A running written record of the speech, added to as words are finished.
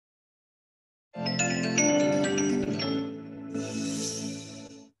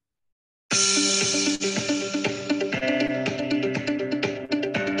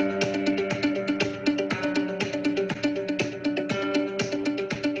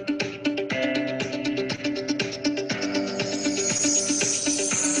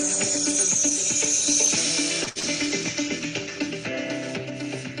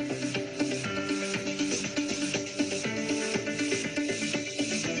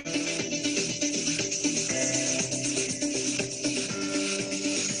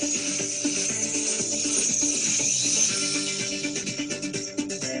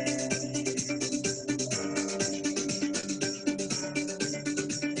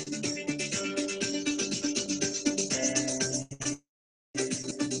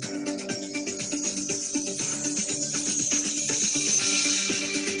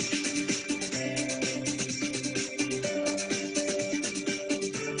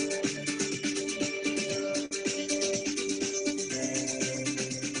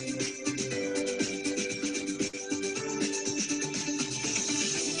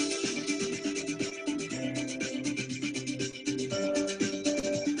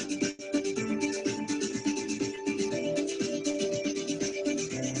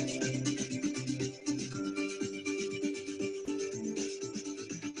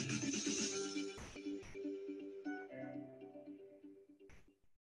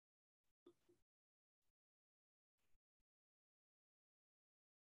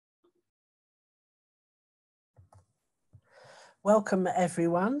Welcome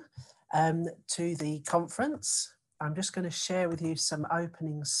everyone to the conference. I'm just going to share with you some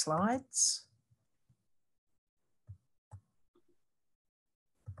opening slides.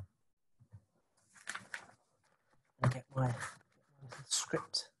 And get my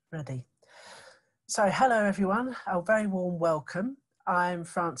script ready. So hello everyone, a very warm welcome. I'm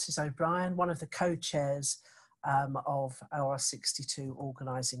Francis O'Brien, one of the co-chairs of OR62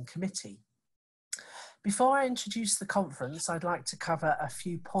 Organising Committee. Before I introduce the conference, I'd like to cover a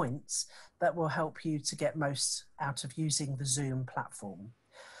few points that will help you to get most out of using the Zoom platform.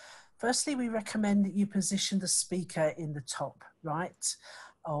 Firstly, we recommend that you position the speaker in the top right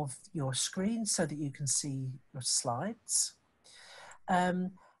of your screen so that you can see your slides.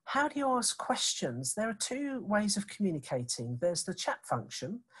 How do you ask questions? There are two ways of communicating. There's the chat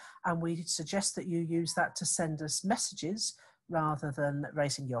function, and we suggest that you use that to send us messages rather than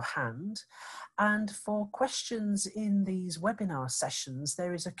raising your hand. And for questions in these webinar sessions,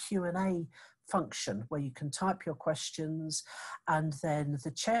 there is a Q&A function where you can type your questions, and then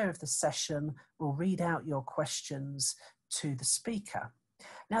the chair of the session will read out your questions to the speaker.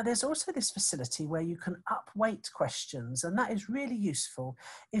 Now, there's also this facility where you can upweight questions, and that is really useful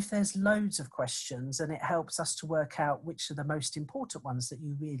if there's loads of questions, and it helps us to work out which are the most important ones that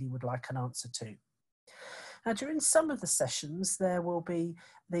you really would like an answer to. Now, during some of the sessions, there will be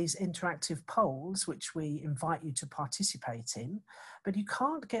these interactive polls, which we invite you to participate in, but you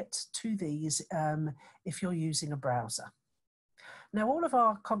can't get to these if you're using a browser. Now, all of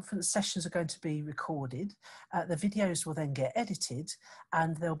our conference sessions are going to be recorded. The videos will then get edited,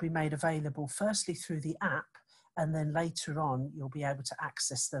 and they'll be made available firstly through the app, and then later on, you'll be able to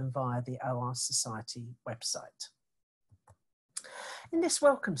access them via the OR Society website. In this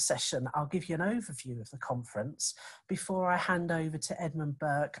welcome session, I'll give you an overview of the conference before I hand over to Edmund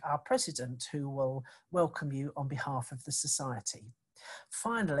Burke, our president, who will welcome you on behalf of the Society.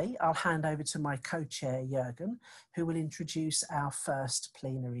 Finally, I'll hand over to my co-chair, Jürgen, who will introduce our first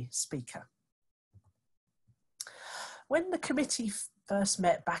plenary speaker. When the committee first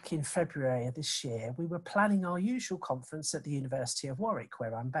met back in February of this year, we were planning our usual conference at the University of Warwick,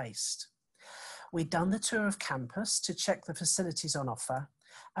 where I'm based. We'd done the tour of campus to check the facilities on offer,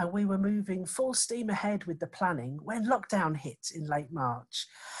 and we were moving full steam ahead with the planning when lockdown hit in late March.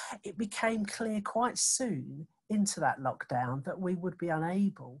 It became clear quite soon into that lockdown that we would be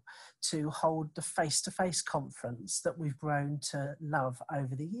unable to hold the face-to-face conference that we've grown to love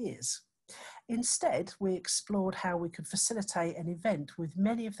over the years. Instead, we explored how we could facilitate an event with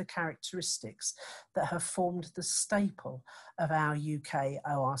many of the characteristics that have formed the staple of our UK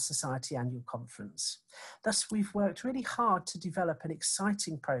OR Society annual conference. Thus, we've worked really hard to develop an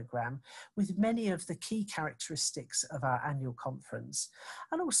exciting programme with many of the key characteristics of our annual conference,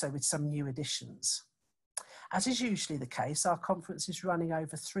 and also with some new additions. As is usually the case, our conference is running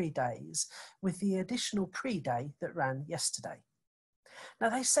over 3 days, with the additional pre-day that ran yesterday. Now,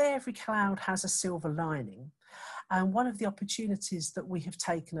 they say every cloud has a silver lining, and one of the opportunities that we have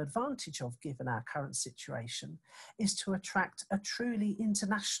taken advantage of, given our current situation, is to attract a truly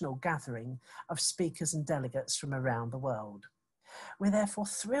international gathering of speakers and delegates from around the world. We're therefore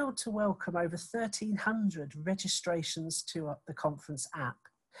thrilled to welcome over 1,300 registrations to the conference app.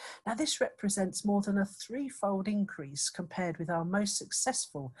 Now, this represents more than a threefold increase compared with our most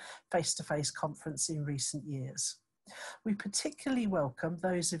successful face-to-face conference in recent years. We particularly welcome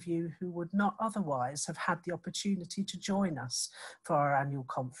those of you who would not otherwise have had the opportunity to join us for our annual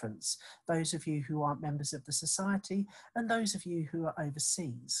conference, those of you who aren't members of the Society, and those of you who are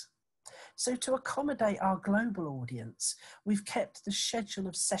overseas. So to accommodate our global audience, we've kept the schedule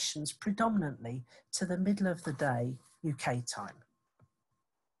of sessions predominantly to the middle of the day UK time.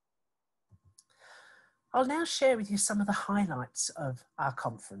 I'll now share with you some of the highlights of our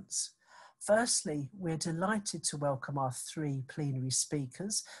conference. Firstly, we're delighted to welcome our 3 plenary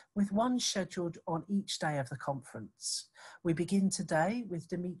speakers, with one scheduled on each day of the conference. We begin today with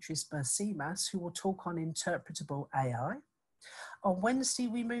Dimitris Bertsimas, who will talk on interpretable AI. On Wednesday,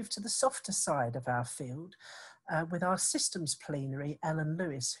 we move to the softer side of our field with our systems plenary, Ellen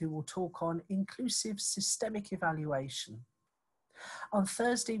Lewis, who will talk on inclusive systemic evaluation. On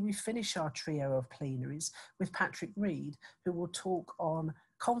Thursday, we finish our trio of plenaries with Patrick Reed, who will talk on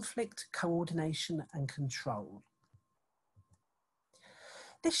conflict, coordination and control.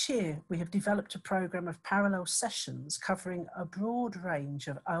 This year, we have developed a programme of parallel sessions covering a broad range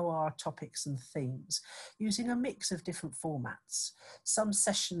of OR topics and themes, using a mix of different formats. Some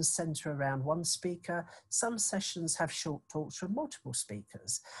sessions centre around one speaker, some sessions have short talks from multiple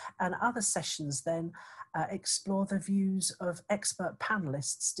speakers, and other sessions then explore the views of expert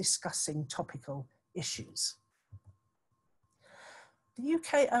panellists discussing topical issues. The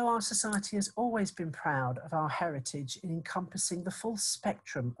UK OR Society has always been proud of our heritage in encompassing the full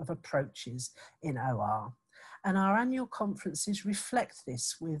spectrum of approaches in OR, and our annual conferences reflect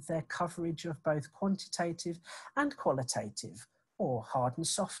this with their coverage of both quantitative and qualitative, or hard and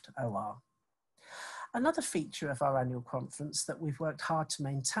soft OR. Another feature of our annual conference that we've worked hard to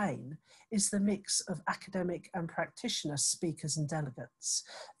maintain is the mix of academic and practitioner speakers and delegates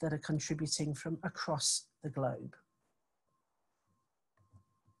that are contributing from across the globe.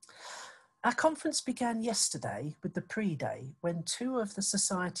 Our conference began yesterday with the pre-day, when 2 of the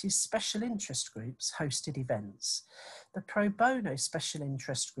Society's special interest groups hosted events. The Pro Bono Special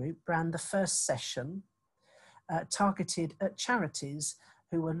Interest Group ran the first session targeted at charities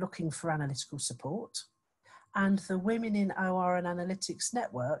who were looking for analytical support, and the Women in OR and Analytics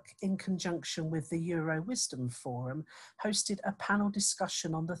Network, in conjunction with the Euro Wisdom Forum, hosted a panel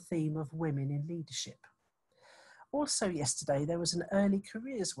discussion on the theme of women in leadership. Also yesterday, there was an early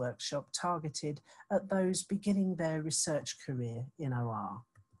careers workshop targeted at those beginning their research career in OR.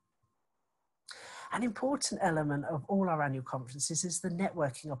 An important element of all our annual conferences is the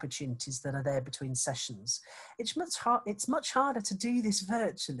networking opportunities that are there between sessions. It's much harder to do this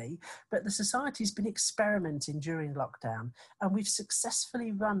virtually, but the Society's been experimenting during lockdown, and we've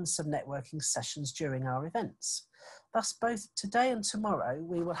successfully run some networking sessions during our events. Thus, both today and tomorrow,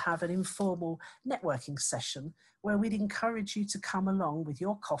 we will have an informal networking session where we'd encourage you to come along with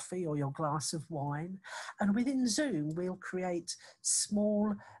your coffee or your glass of wine. And within Zoom, we'll create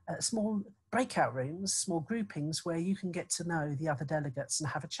small breakout rooms, small groupings where you can get to know the other delegates and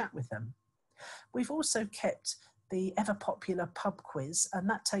have a chat with them. We've also kept the ever popular pub quiz, and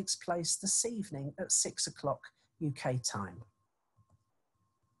that takes place this evening at 6 o'clock UK time.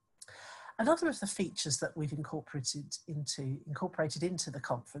 Another of the features that we've incorporated into the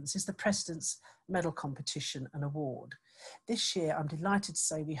conference is the President's Medal Competition and Award. This year, I'm delighted to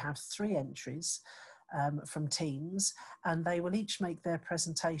say we have 3 entries from teams, and they will each make their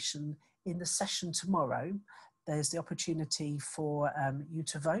presentation in the session tomorrow. There's the opportunity for you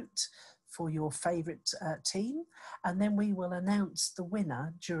to vote for your favourite team, and then we will announce the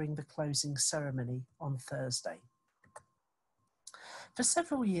winner during the closing ceremony on Thursday. For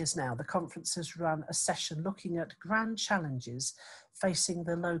several years now, the conference has run a session looking at grand challenges facing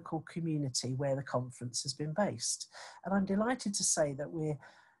the local community where the conference has been based. And I'm delighted to say that we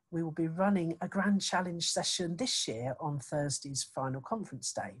will be running a grand challenge session this year on Thursday's final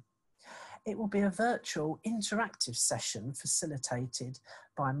conference day. It will be a virtual interactive session facilitated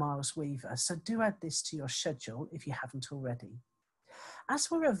by Miles Weaver, so do add this to your schedule if you haven't already. As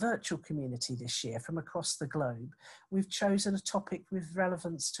we're a virtual community this year from across the globe, we've chosen a topic with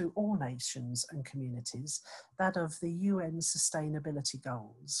relevance to all nations and communities, that of the UN Sustainability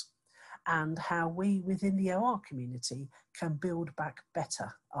Goals, and how we within the OR community can build back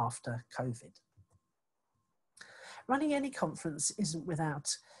better after COVID. Running any conference isn't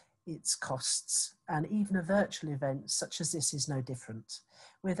without its costs, and even a virtual event such as this is no different.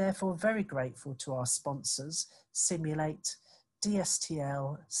 We're therefore very grateful to our sponsors, Simulate,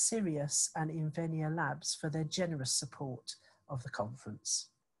 DSTL, Sirius and Invenia Labs for their generous support of the conference.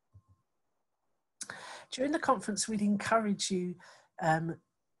 During the conference, we'd encourage you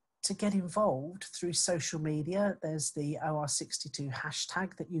to get involved through social media. There's the OR62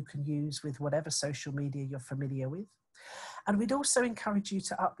 hashtag that you can use with whatever social media you're familiar with. And we'd also encourage you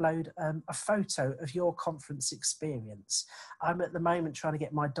to upload a photo of your conference experience. I'm at the moment trying to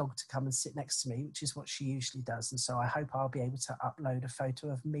get my dog to come and sit next to me, which is what she usually does. And so I hope I'll be able to upload a photo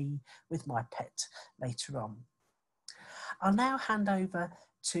of me with my pet later on. I'll now hand over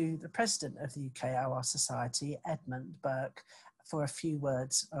to the president of the UK OR Society, Edmund Burke, for a few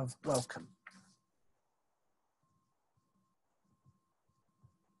words of welcome.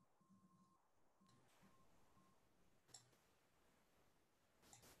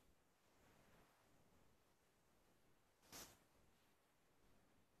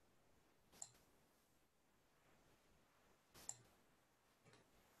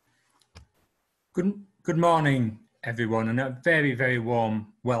 Good morning, everyone, and a very, very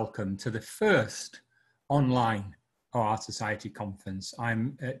warm welcome to the first online OR Society conference.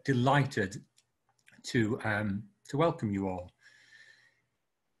 I'm delighted to welcome you all.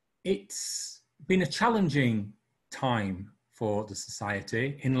 It's been a challenging time for the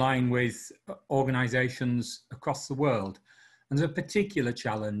Society, in line with organisations across the world, and there's a particular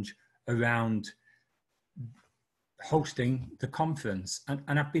challenge around hosting the conference,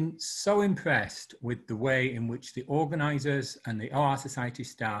 and I've been so impressed with the way in which the organisers and the OR Society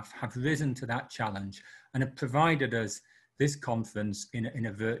staff have risen to that challenge and have provided us this conference in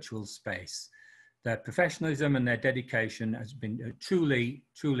a virtual space. Their professionalism and their dedication has been truly,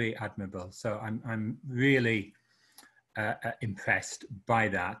 truly admirable. So I'm really impressed by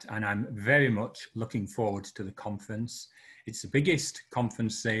that, and I'm very much looking forward to the conference. It's the biggest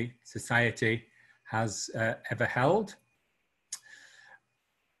conference the Society has ever held.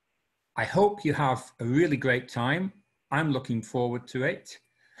 I hope you have a really great time. I'm looking forward to it.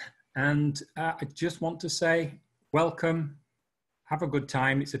 And I just want to say, welcome, have a good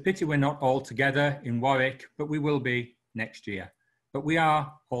time. It's a pity we're not all together in Warwick, but we will be next year. But we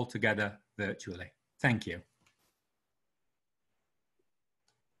are all together virtually. Thank you.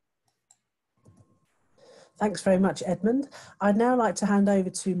 Thanks very much, Edmund. I'd now like to hand over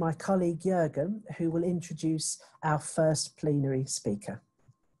to my colleague Jürgen, who will introduce our first plenary speaker.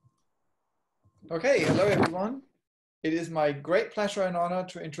 Okay, hello everyone. It is my great pleasure and honor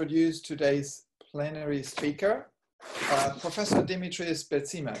to introduce today's plenary speaker, Professor Dimitris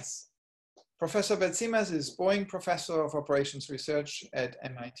Bertsimas. Professor Bertsimas is Boeing Professor of Operations Research at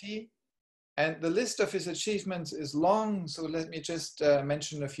MIT, and the list of his achievements is long, so let me just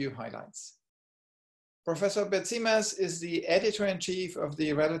mention a few highlights. Professor Bertsimas is the editor-in-chief of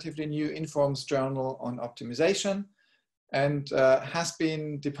the relatively new Informs Journal on Optimization, and has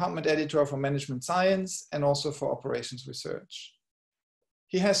been department editor for management science and also for operations research.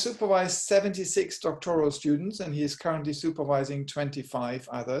 He has supervised 76 doctoral students, and he is currently supervising 25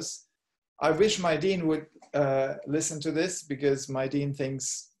 others. I wish my dean would listen to this, because my dean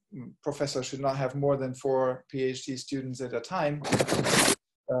thinks professors should not have more than 4 PhD students at a time.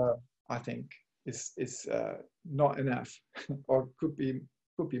 I think is not enough, or could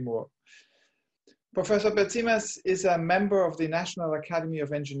be more. Professor Bertsimas is a member of the National Academy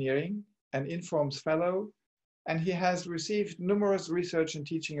of Engineering, an Informs Fellow, and he has received numerous research and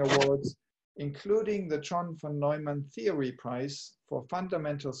teaching awards, including the John von Neumann Theory Prize for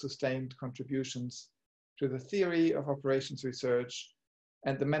fundamental sustained contributions to the theory of operations research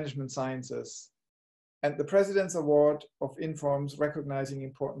and the management sciences, and the President's Award of Informs, recognizing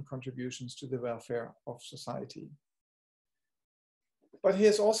important contributions to the welfare of society. But he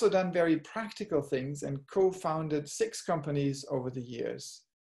has also done very practical things and co-founded 6 companies over the years.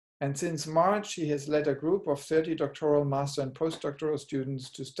 And since March, he has led a group of 30 doctoral, master, and postdoctoral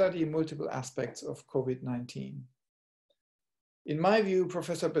students to study multiple aspects of COVID-19. In my view,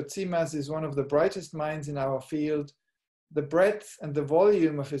 Professor Bertsimas is one of the brightest minds in our field. The breadth and the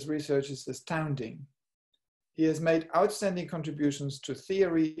volume of his research is astounding. He has made outstanding contributions to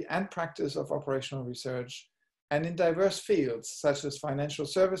theory and practice of operational research, and in diverse fields such as financial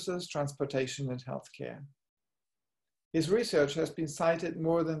services, transportation, and healthcare. His research has been cited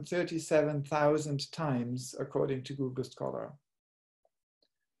more than 37,000 times, according to Google Scholar.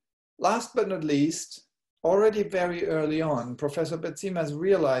 Last but not least, already very early on, Professor Bertsimas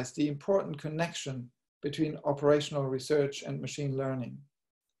realized the important connection between operational research and machine learning,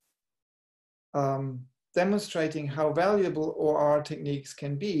 demonstrating how valuable OR techniques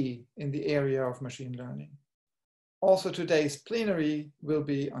can be in the area of machine learning. Also, today's plenary will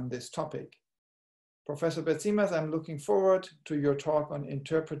be on this topic. Professor Bertsimas, I'm looking forward to your talk on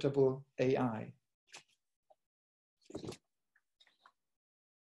interpretable AI.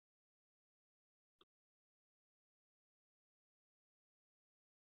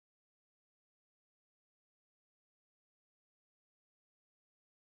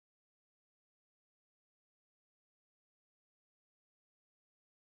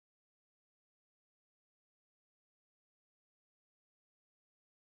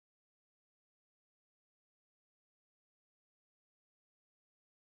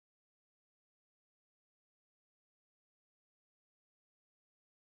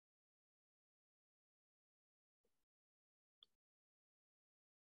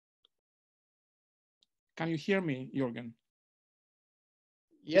 Can you hear me, Jürgen?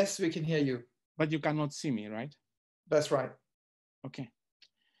 Yes, we can hear you. But you cannot see me, right? That's right. Okay.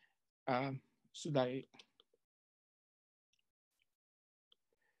 Should I?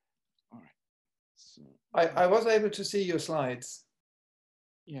 All right. So, I was able to see your slides.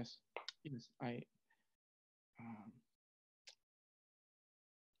 Yes,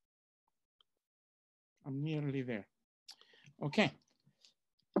 I'm nearly there. Okay.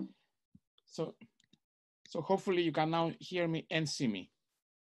 So hopefully you can now hear me and see me.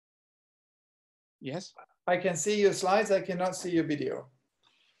 Yes? I can see your slides. I cannot see your video.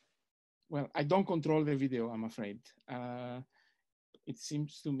 Well, I don't control the video, I'm afraid. It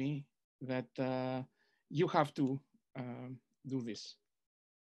seems to me that you have to do this.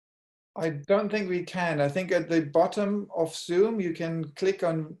 I don't think we can. I think at the bottom of Zoom, you can click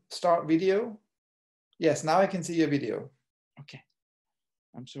on start video. Yes, now I can see your video. Okay.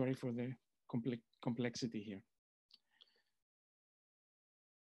 I'm sorry for the complexity here.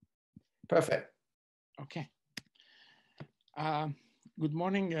 Perfect. Okay. Good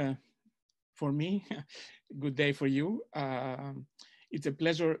morning for me. Good day for you. It's a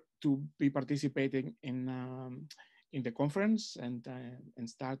pleasure to be participating in the conference and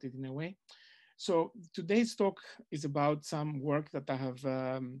started in a way. So today's talk is about some work that I have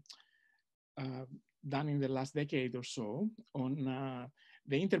done in the last decade or so on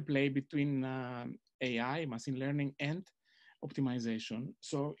the interplay between AI, machine learning, and optimization.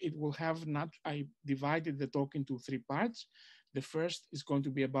 So it will have I divided the talk into 3 parts. The first is going to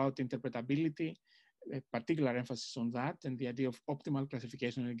be about interpretability, a particular emphasis on that, and the idea of optimal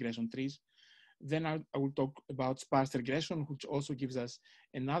classification and regression trees. Then I will talk about sparse regression, which also gives us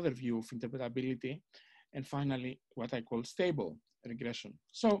another view of interpretability. And finally, what I call stable regression.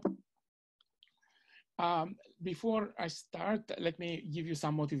 So before I start, let me give you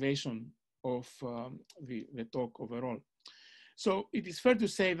some motivation of the talk overall. So it is fair to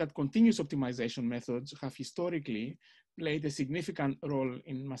say that continuous optimization methods have historically played a significant role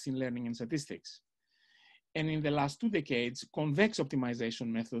in machine learning and statistics. And in the last 2 decades, convex optimization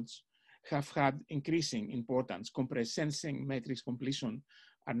methods have had increasing importance. Compressed sensing, matrix completion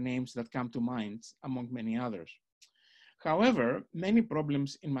are names that come to mind, among many others. However, many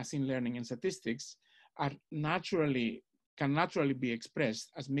problems in machine learning and statistics can naturally be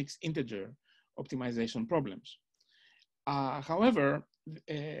expressed as mixed integer optimization problems. However,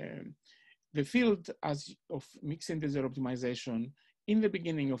 the field of mixed integer optimization in the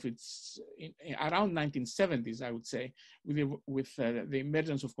beginning of around 1970s, I would say, with the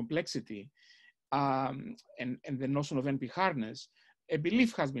emergence of complexity and the notion of NP hardness, a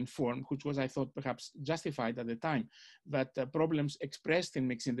belief has been formed, which was, I thought, perhaps justified at the time, that problems expressed in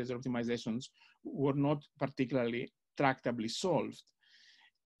mixed integer optimizations were not particularly tractably solved.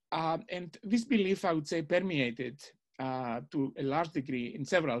 And this belief, I would say, permeated to a large degree in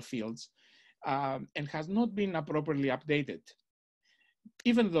several fields and has not been appropriately updated.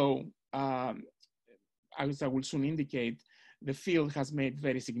 Even though, as I will soon indicate, the field has made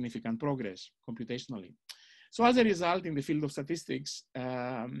very significant progress computationally. So as a result, in the field of statistics,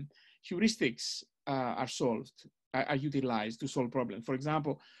 heuristics are utilized to solve problems. For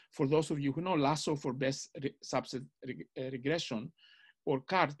example, for those of you who know lasso for best subset regression, or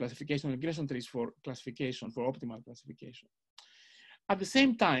CART, classification regression trees for classification, for optimal classification. At the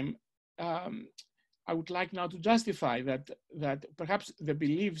same time, I would like now to justify that perhaps the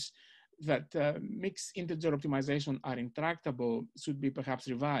beliefs that mixed integer optimization are intractable should be perhaps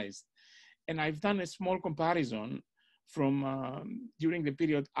revised. And I've done a small comparison from during the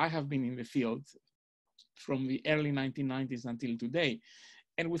period I have been in the field, from the early 1990s until today.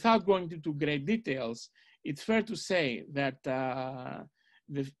 And without going into great details, it's fair to say that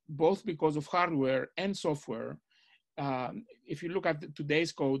both because of hardware and software, if you look at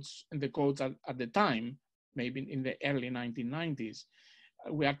today's codes and the codes at the time, maybe in the early 1990s,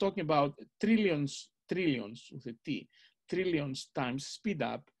 we are talking about trillions with a T, trillions times speed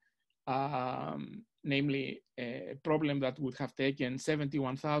up, namely a problem that would have taken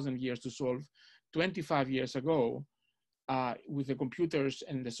 71,000 years to solve 25 years ago with the computers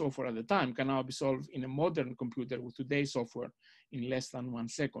and the software at the time can now be solved in a modern computer with today's software in less than 1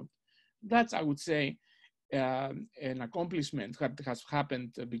 second. That's, I would say, an accomplishment that has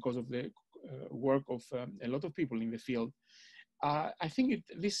happened because of the work of a lot of people in the field. I think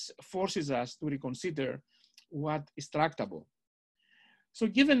this forces us to reconsider what is tractable. So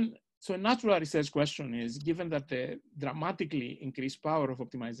a natural research question is, given that the dramatically increased power of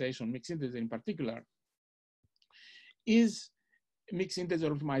optimization, mixed integer in particular, is mixed integer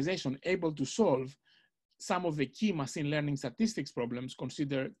optimization able to solve some of the key machine learning statistics problems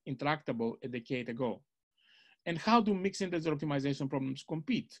considered intractable a decade ago? And how do mixed integer optimization problems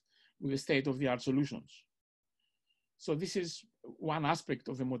compete with the state-of-the-art solutions? So this is one aspect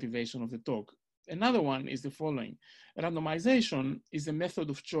of the motivation of the talk. Another one is the following. Randomization is a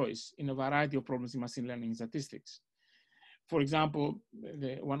method of choice in a variety of problems in machine learning and statistics. For example,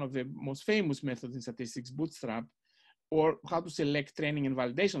 one of the most famous methods in statistics, bootstrap, or how to select training and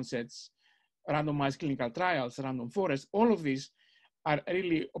validation sets, randomized clinical trials, random forest, all of these are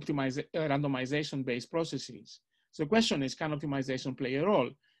really randomization-based processes. So the question is, can optimization play a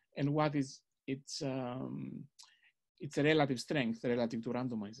role, and what is its relative strength relative to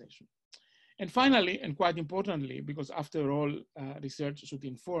randomization? And finally, and quite importantly, because after all, research should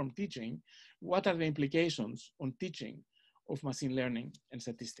inform teaching, what are the implications on teaching of machine learning and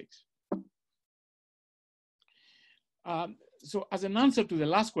statistics? So as an answer to the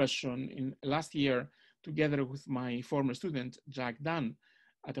last question, in last year, together with my former student, Jack Dunn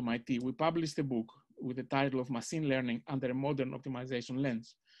at MIT, we published a book with the title of Machine Learning Under a Modern Optimization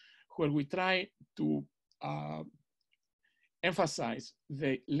Lens, where we try to emphasize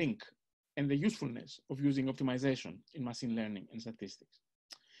the link and the usefulness of using optimization in machine learning and statistics.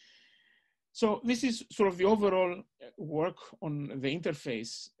 So this is sort of the overall work on the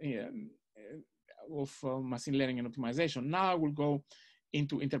interface of machine learning and optimization. Now I will go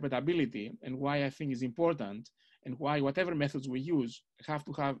into interpretability and why I think is important, and why whatever methods we use have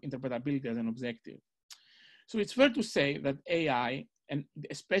to have interpretability as an objective. So it's fair to say that AI, and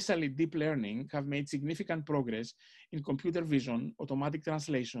especially deep learning, have made significant progress in computer vision, automatic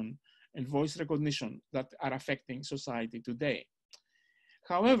translation, and voice recognition that are affecting society today.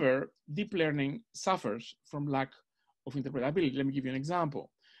 However, deep learning suffers from lack of interpretability. Let me give you an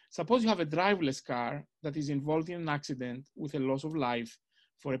example. Suppose you have a driverless car that is involved in an accident with a loss of life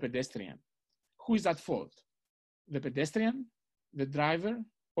for a pedestrian. Who is at fault? The pedestrian, the driver,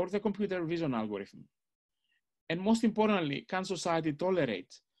 or the computer vision algorithm? And most importantly, can society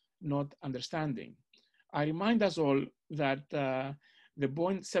tolerate not understanding? I remind us all that the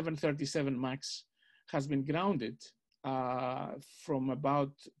Boeing 737 MAX has been grounded from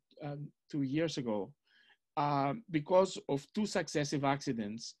about 2 years ago because of 2 successive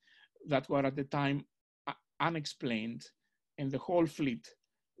accidents that were at the time unexplained, and the whole fleet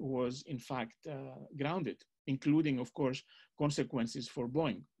was in fact grounded, including, of course, consequences for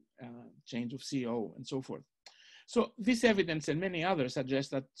Boeing, change of CEO and so forth. So this evidence and many others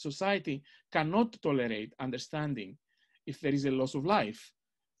suggest that society cannot tolerate understanding if there is a loss of life,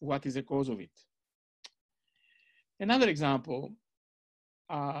 what is the cause of it. Another example,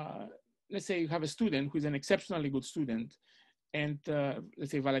 let's say you have a student who is an exceptionally good student and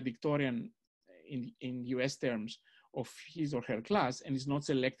let's say valedictorian in US terms of his or her class, and is not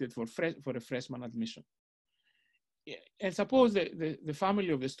selected for a freshman admission. And suppose the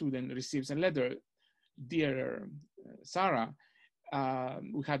family of the student receives a letter, dear Sarah,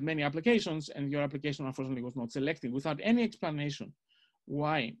 we had many applications and your application unfortunately was not selected, without any explanation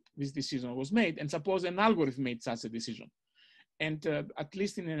why this decision was made. And suppose an algorithm made such a decision. And at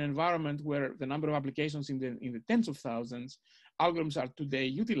least in an environment where the number of applications in the tens of thousands, algorithms are today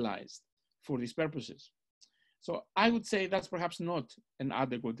utilized for these purposes. So I would say that's perhaps not an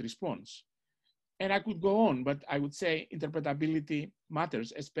adequate response. And I could go on, but I would say interpretability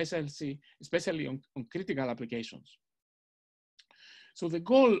matters, especially on critical applications. So the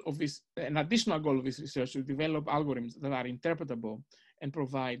goal of this, an additional goal of this research, is to develop algorithms that are interpretable and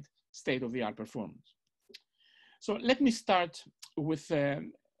provide state-of-the-art performance. So let me start with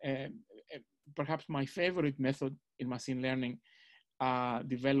perhaps my favorite method in machine learning,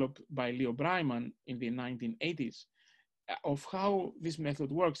 developed by Leo Breiman in the 1980s. Of how this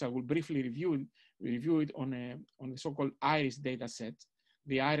method works, I will briefly review it on the so-called iris dataset.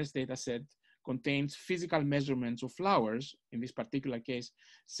 The iris dataset contains physical measurements of flowers, in this particular case,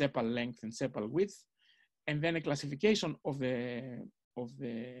 sepal length and sepal width, and then a classification of the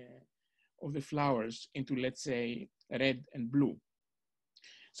flowers into, let's say, red and blue.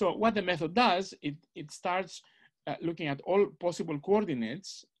 So what the method does, it starts looking at all possible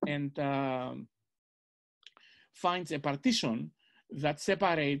coordinates and finds a partition that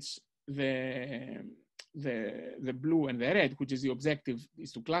separates the blue and the red, which is the objective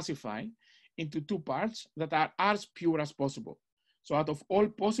is to classify, into 2 parts that are as pure as possible. So out of all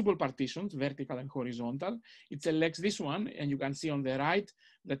possible partitions, vertical and horizontal, it selects this one, and you can see on the right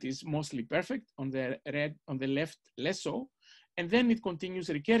that is mostly perfect, on the left less so, and then it continues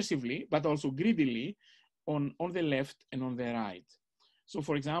recursively, but also greedily on the left and on the right. So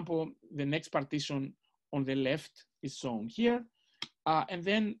for example, the next partition on the left is shown here, and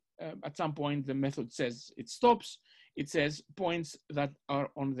then at some point the method says it stops. It says points that are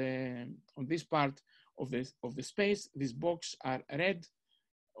on this part of the space. These boxes are red,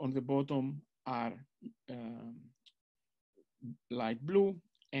 on the bottom are light blue,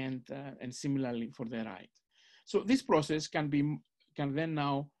 and similarly for the right. So this process can then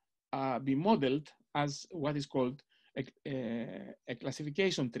now be modeled as what is called a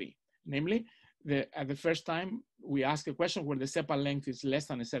classification tree. Namely, at the first time, we ask a question where the sepal length is less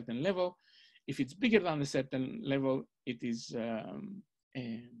than a certain level. If it's bigger than a certain level, it is a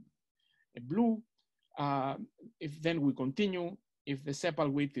blue. If then we continue, if the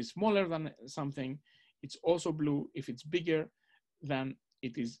sepal width is smaller than something, it's also blue. If it's bigger, then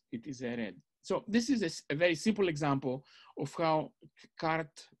it is a red. So this is a very simple example of how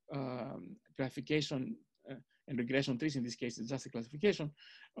CART classification and regression trees, in this case, it's just a classification,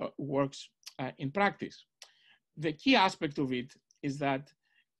 works in practice. The key aspect of it is that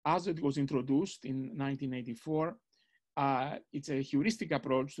as it was introduced in 1984, it's a heuristic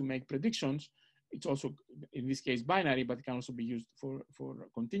approach to make predictions. It's also, in this case, binary, but it can also be used for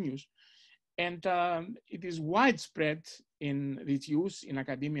continuous. And it is widespread in its use in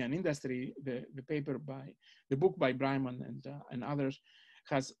academia and industry. The book by Breiman and others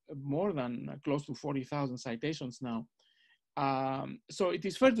has more than close to 40,000 citations now. So it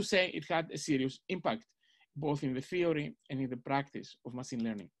is fair to say it had a serious impact, both in the theory and in the practice of machine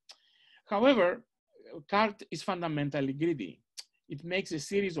learning. However, CART is fundamentally greedy. It makes a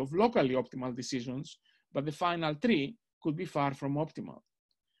series of locally optimal decisions, but the final tree could be far from optimal.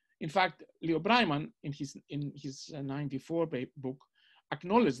 In fact, Leo Breiman, in his 94 book,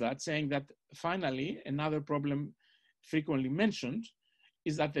 acknowledged that, saying that finally, another problem frequently mentioned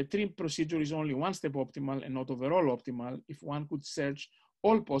is that the tree procedure is only one step optimal and not overall optimal. If one could search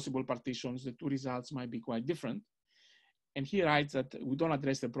all possible partitions, the two results might be quite different. And he writes that we don't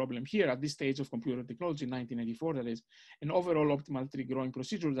address the problem here at this stage of computer technology, 1984, that is, an overall optimal tree growing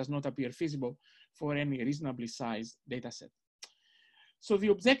procedure does not appear feasible for any reasonably sized data set. So the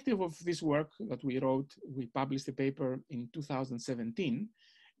objective of this work that we wrote, we published a paper in 2017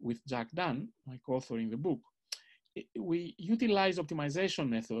 with Jack Dunn, my co-author in the book. We utilize optimization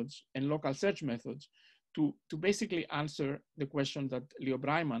methods and local search methods to basically answer the question that Leo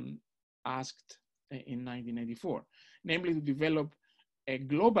Breiman asked in 1984, namely to develop a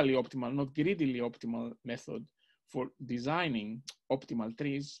globally optimal, not greedily optimal method for designing optimal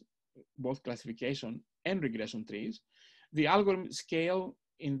trees, both classification and regression trees. The algorithm scale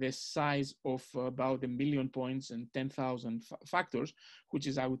in the size of about 1 million points and 10,000 factors, which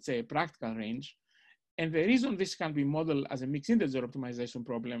is, I would say, a practical range. And the reason this can be modeled as a mixed integer optimization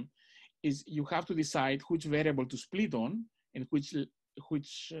problem is you have to decide which variable to split on and which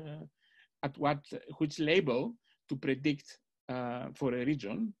label to predict for a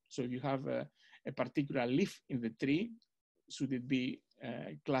region. So if you have a particular leaf in the tree, should it be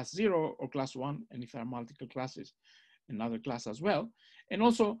class 0 or class 1? And if there are multiple classes, another class as well. And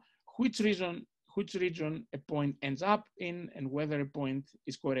also which region a point ends up in and whether a point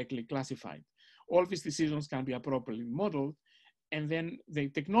is correctly classified. All these decisions can be appropriately modeled. And then the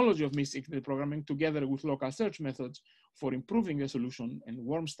technology of mixed integer programming together with local search methods for improving the solution and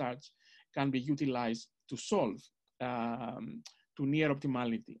warm starts can be utilized to solve to near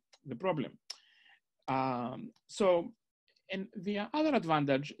optimality the problem. And the other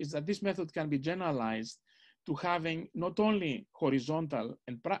advantage is that this method can be generalized to having not only horizontal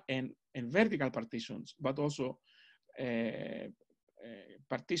and vertical partitions, but also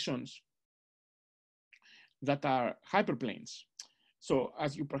partitions that are hyperplanes. So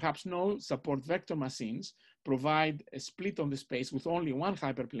as you perhaps know, support vector machines provide a split on the space with only one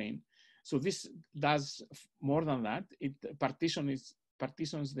hyperplane. So this does more than that. It partitions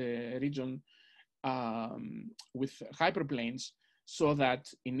the region with hyperplanes so that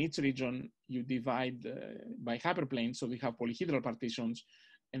in each region you divide by hyperplanes. So we have polyhedral partitions,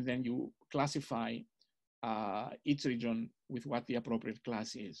 and then you classify each region with what the appropriate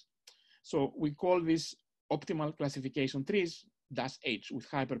class is. So we call this optimal classification trees -H with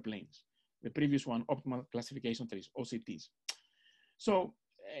hyperplanes. The previous one, optimal classification trees, OCTs. So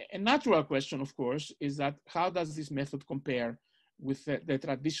a natural question, of course, is that how does this method compare with the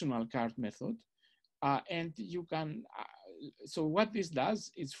traditional CART method? And you can, so what this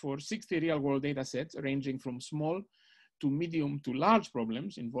does is for 60 real world data sets ranging from small to medium to large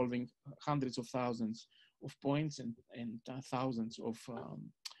problems involving hundreds of thousands of points and thousands of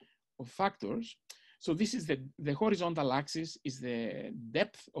factors. So this is the horizontal axis is the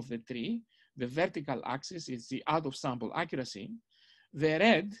depth of the tree. The vertical axis is the out of sample accuracy. The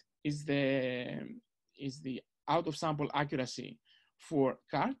red is the out of sample accuracy for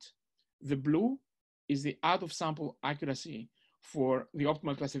CART. The blue is the out of sample accuracy for the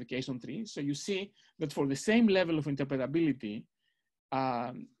optimal classification tree. So you see that for the same level of interpretability,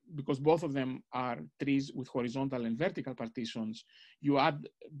 because both of them are trees with horizontal and vertical partitions, you add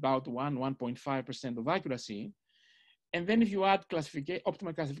about 1.5% of accuracy. And then if you add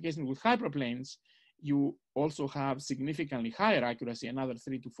optimal classification with hyperplanes, you also have significantly higher accuracy, another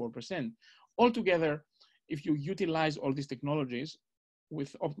 3 to 4%. Altogether, if you utilize all these technologies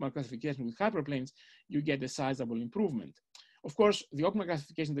with optimal classification with hyperplanes, you get a sizable improvement. Of course, the optimal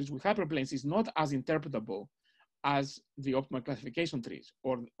classification trees with hyperplanes is not as interpretable as the optimal classification trees,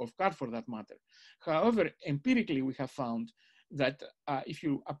 or of CART for that matter. However, empirically, we have found that if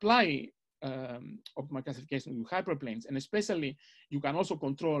you apply optimal classification with hyperplanes, and especially you can also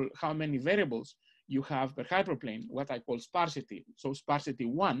control how many variables you have per hyperplane, what I call sparsity. So sparsity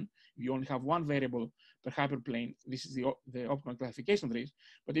 1, you only have one variable per hyperplane. This is the optimal classification trees.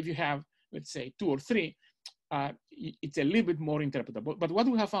 But if you have, let's say, 2 or 3, it's a little bit more interpretable. But what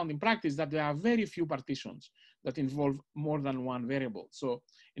we have found in practice is that there are very few partitions that involve more than one variable. So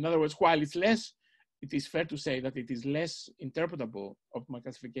in other words, while it's less, it is fair to say that it is less interpretable optimal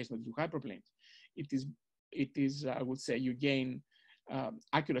classification to hyperplanes. It is I would say you gain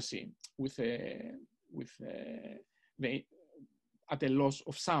accuracy at a loss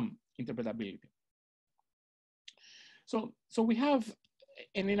of some interpretability. So we have,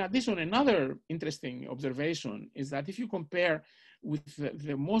 and in addition, another interesting observation is that if you compare with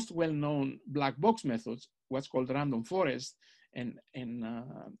the most well-known black box methods, what's called random forest and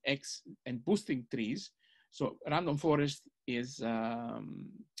X and boosting trees. So random forest is the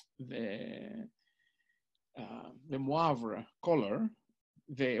Moivre color,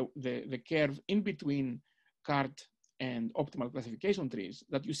 the curve in between CART and optimal classification trees,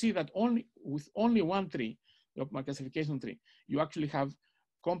 that you see that with only one tree, the optimal classification tree, you actually have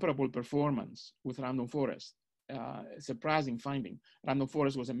comparable performance with random forest. Surprising finding. Random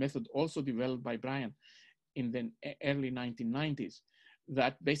forest was a method also developed by Brian in the early 1990s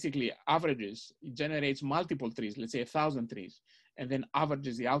that basically averages, it generates multiple trees, let's say 1,000 trees, and then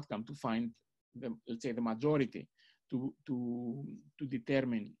averages the outcome to find let's say the majority to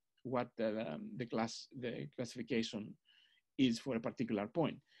determine what the classification is for a particular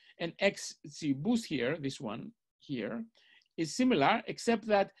point. And XC boost here, this one here, is similar, except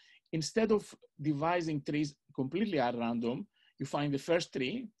that instead of devising trees completely at random, you find the first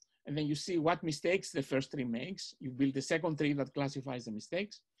tree, and then you see what mistakes the first tree makes. You build the second tree that classifies the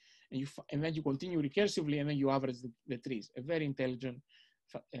mistakes, and then you continue recursively, and then you average the trees. A very intelligent,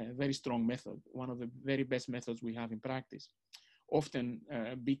 very strong method, one of the very best methods we have in practice, often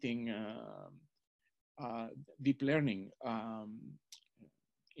beating deep learning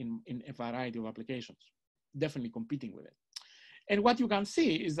in a variety of applications, definitely competing with it. And what you can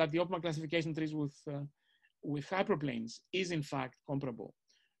see is that the optimal classification trees with hyperplanes is in fact comparable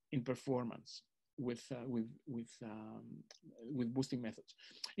in performance with boosting methods.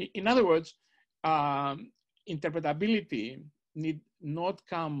 In other words, interpretability need not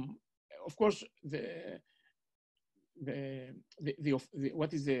come. Of course,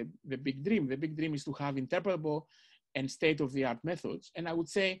 what is the big dream? The big dream is to have interpretable and state-of-the-art methods. And I would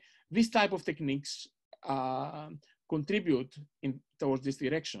say this type of techniques contribute towards this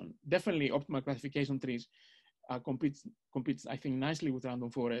direction. Definitely optimal classification trees competes, I think, nicely with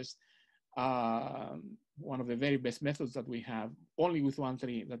random forest. One of the very best methods that we have, only with one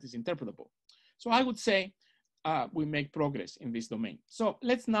tree that is interpretable. So I would say we make progress in this domain. So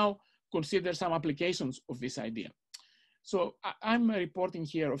let's now consider some applications of this idea. So I'm reporting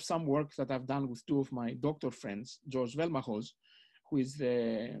here of some work that I've done with two of my doctor friends, George Velmachos, who is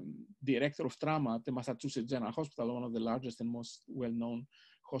the director of trauma at the Massachusetts General Hospital, one of the largest and most well-known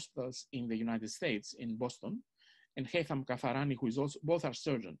hospitals in the United States in Boston, and Haytham Kafarani, who is also, both are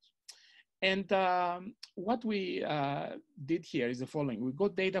surgeons. And what we did here is the following. We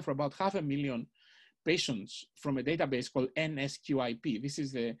got data for about 500,000 patients from a database called NSQIP. This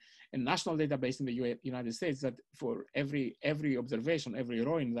is a national database in the United States that for every observation, every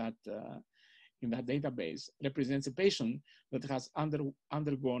row in that database represents a patient that has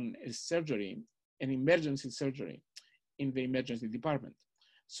undergone a surgery, an emergency surgery in the emergency department.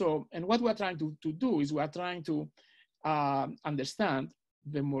 So, and what we're trying to do is we're trying to understand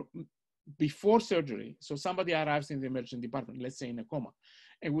before surgery. So somebody arrives in the emergency department, let's say in a coma,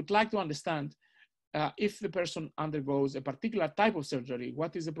 and would like to understand if the person undergoes a particular type of surgery,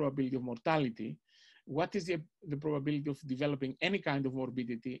 what is the probability of mortality? What is the probability of developing any kind of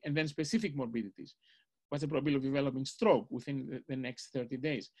morbidity, and then specific morbidities? What's the probability of developing stroke within the next 30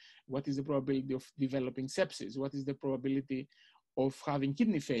 days? What is the probability of developing sepsis? What is the probability of having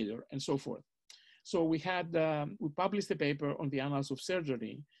kidney failure, and so forth? So we published a paper on the Annals of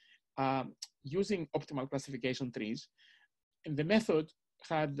Surgery using optimal classification trees. And the method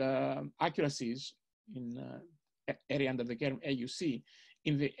had accuracies in area under the curve AUC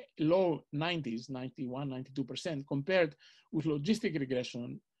in the low 90s, 91, 92%, compared with logistic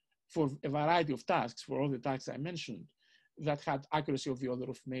regression for a variety of tasks, for all the tasks I mentioned, that had accuracy of the order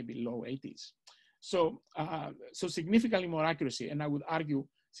of maybe low 80s. So, so significantly more accuracy, and I would argue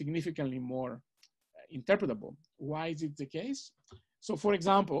significantly more interpretable. Why is it the case? So for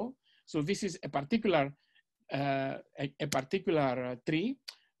example, so this is a particular tree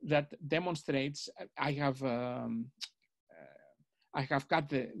that demonstrates, I have cut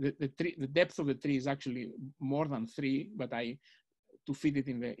the tree, the depth of the tree is actually more than 3, but to fit it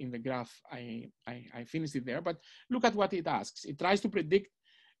in the graph, I finished it there. But look at what it asks. It tries to predict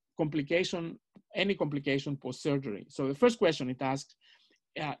any complication post-surgery. So the first question it asks,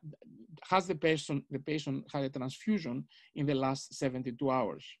 has the patient had a transfusion in the last 72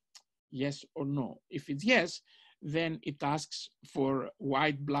 hours? Yes or no? If it's yes, then it asks for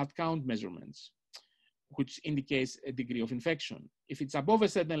white blood count measurements, which indicates a degree of infection. If it's above a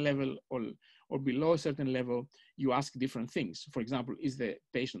certain level or below a certain level, you ask different things. For example, is the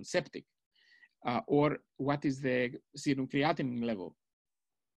patient septic? Or what is the serum creatinine level?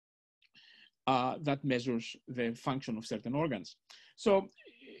 That measures the function of certain organs. So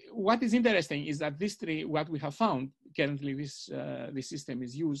what is interesting is that this tree, what we have found, currently this system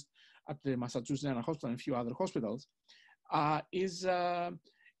is used at the Massachusetts General Hospital and a few other hospitals,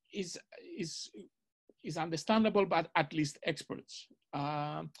 is understandable, but at least experts.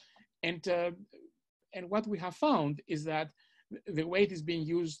 And what we have found is that the way it is being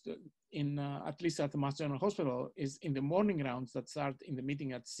used in, at least at the Mass General Hospital, is in the morning rounds that start in the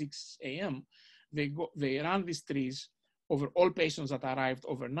meeting at 6 a.m. They run these trees over all patients that arrived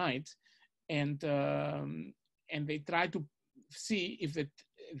overnight, and they try to see if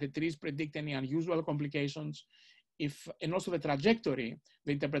the trees predict any unusual complications, and also the trajectory,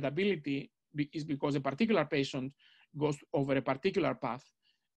 the interpretability is because a particular patient goes over a particular path,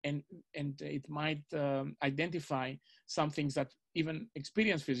 and it might identify some things that even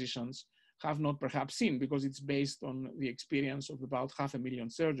experienced physicians have not perhaps seen, because it's based on the experience of about 500,000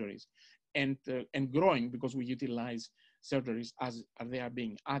 surgeries, and growing, because we utilize surgeries as they are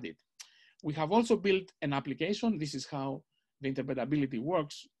being added. We have also built an application. This is how the interpretability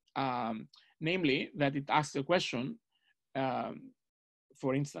works, namely that it asks a question.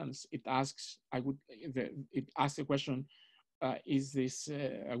 For instance, it asks, a question, is this,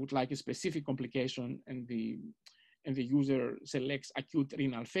 I would like a specific complication, and the user selects acute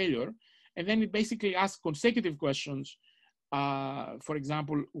renal failure. And then it basically asks consecutive questions. For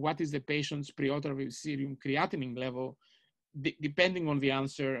example, what is the patient's preoperative serum creatinine level? Depending on the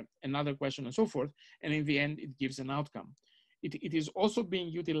answer, another question, and so forth. And in the end, it gives an outcome. It is also being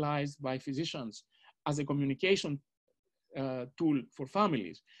utilized by physicians as a communication tool for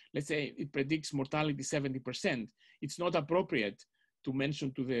families. Let's say it predicts mortality 70%. It's not appropriate to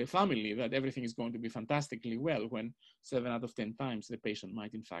mention to the family that everything is going to be fantastically well, when 7 out of 10 times the patient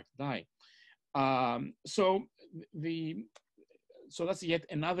might in fact die. So that's yet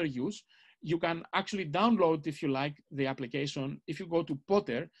another use. You can actually download, if you like, the application. If you go to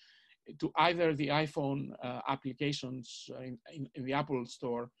Potter, to either the iPhone applications in the Apple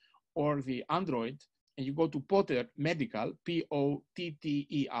Store or the Android, and you go to Potter Medical,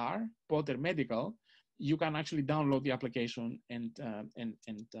 P-O-T-T-E-R, Potter Medical, you can actually download the application and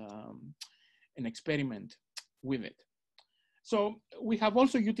experiment with it. So we have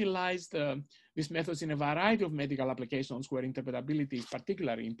also utilized these methods in a variety of medical applications where interpretability is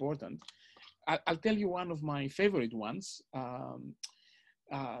particularly important. I'll tell you one of my favorite ones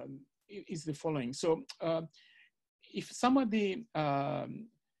is the following. So if somebody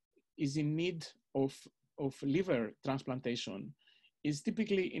is in need of liver transplantation, is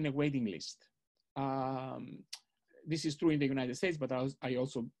typically in a waiting list. This is true in the United States, but I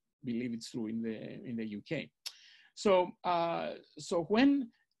also believe it's true in the UK. So, so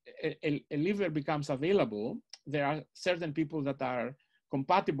when a liver becomes available, there are certain people that are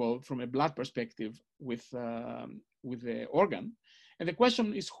compatible from a blood perspective with the organ. And the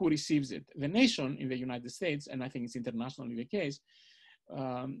question is who receives it. The nation in the United States, and I think it's internationally the case,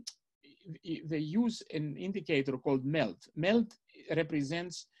 they use an indicator called MELT. MELT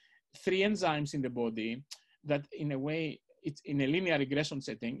represents 3 enzymes in the body that, in a way, it's in a linear regression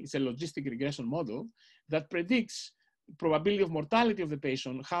setting. It's a logistic regression model that predicts probability of mortality of the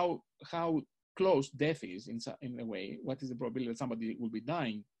patient, how close death is in a way, what is the probability that somebody will be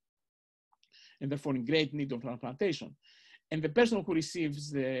dying, and therefore in great need of transplantation. And the person who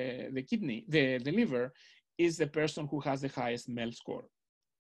receives the kidney, the liver, is the person who has the highest MELD score.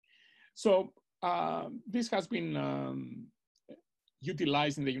 So this has been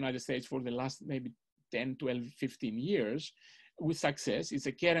utilized in the United States for the last maybe 10, 12, 15 years with success. It's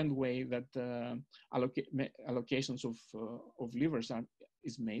a current way that allocations of livers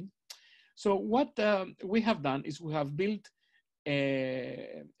is made. So what we have done is we have built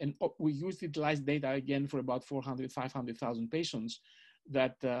and we utilized data again for about 400, 500,000 patients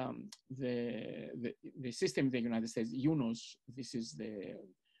that the system in the United States, UNOS, this is the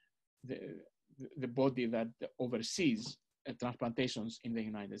body that oversees transplantations in the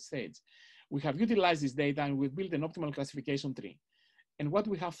United States. We have utilized this data and we've built an optimal classification tree. And what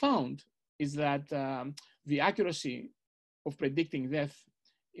we have found is that the accuracy of predicting death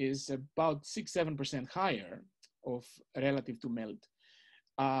is about 6-7% higher of relative to MELD.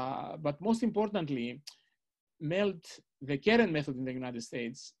 But most importantly, MELD, the current method in the United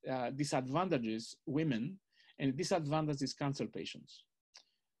States, disadvantages women and disadvantages cancer patients.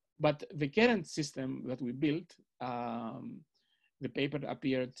 But the current system that we built, the paper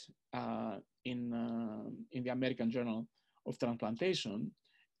appeared in the American Journal of Transplantation,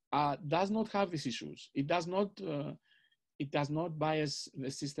 does not have these issues. It does not bias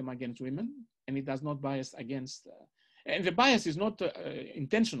the system against women, and it does not bias against, and the bias is not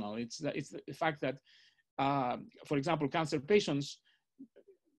intentional. It's the fact that, for example, cancer patients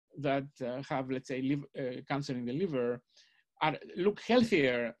that have, let's say, cancer in the liver look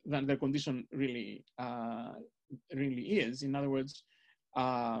healthier than their condition really is. In other words,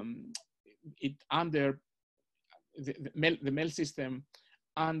 it under the MELD system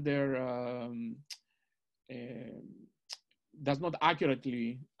does not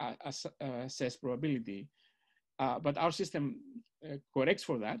accurately assess probability, but our system corrects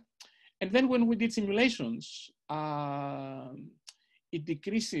for that. And then when we did simulations, it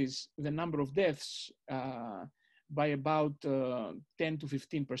decreases the number of deaths by about 10 to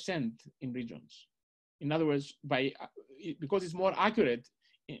 15% in regions. In other words, because it's more accurate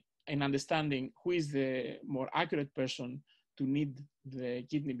in understanding who is the more accurate person to need the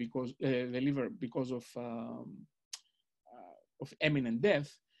kidney because the liver because of imminent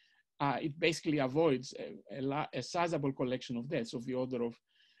death, it basically avoids a sizable collection of deaths of the order of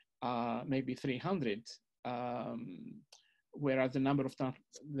maybe 300, whereas the number of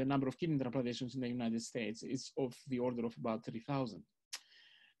kidney transplantations in the United States is of the order of about 3,000.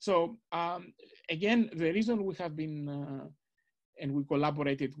 So again, the reason we have been and we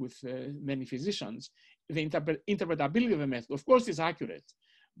collaborated with many physicians, the interpretability of the method, of course, is accurate,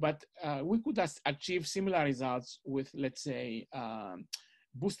 but we could achieve similar results with, let's say,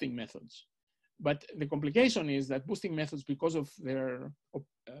 boosting methods. But the complication is that boosting methods, because of their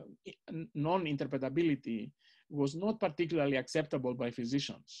non-interpretability, was not particularly acceptable by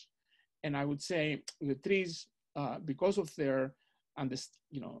physicians. And I would say the trees, because of their,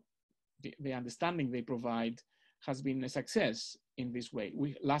 the understanding they provide, has been a success in this way.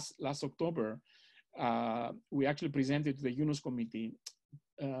 Last October, we actually presented to the UNOS committee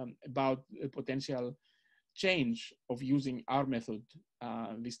about a potential change of using our method,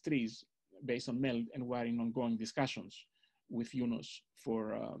 these trees, based on MELD, and we're in ongoing discussions with UNOS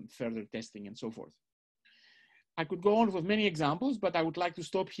for further testing and so forth. I could go on with many examples, but I would like to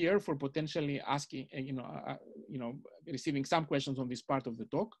stop here for potentially asking, receiving some questions on this part of the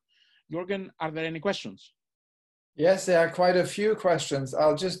talk. Jürgen, are there any questions? Yes, there are quite a few questions.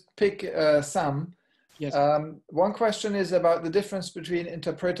 I'll just pick some. Yes. One question is about the difference between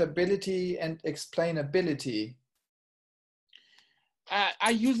interpretability and explainability.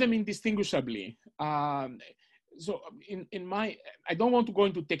 I use them indistinguishably. So I don't want to go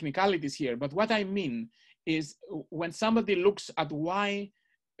into technicalities here, but what I mean is when somebody looks at why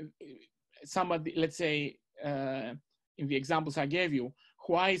somebody, let's say, in the examples I gave you,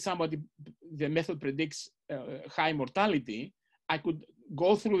 why the method predicts high mortality, I could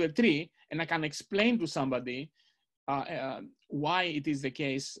go through the tree and I can explain to somebody why it is the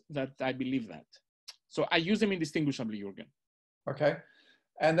case that I believe that. So I use them indistinguishably, Jürgen. Okay.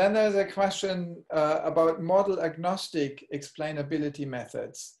 And then there's a question about model agnostic explainability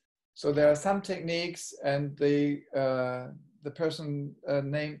methods. So there are some techniques, and the person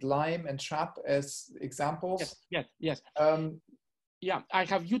named Lime and Schaap as examples. Yes. Yeah, I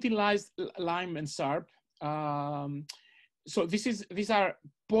have utilized Lime and Sharp. So these are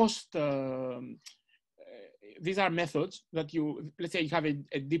these are methods that let's say you have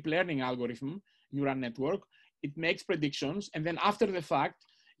a deep learning algorithm, neural network. It makes predictions, and then after the fact,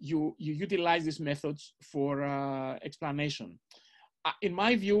 you utilize these methods for explanation. in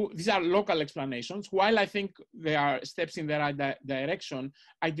my view, these are local explanations. While I think they are steps in the right direction,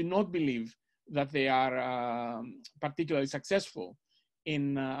 I do not believe that they are particularly successful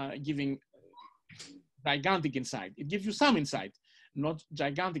in giving gigantic insight. It gives you some insight, not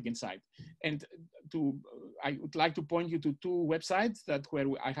gigantic insight. And I would like to point you to two websites where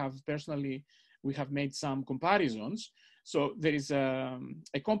I have personally, we have made some comparisons. So there is a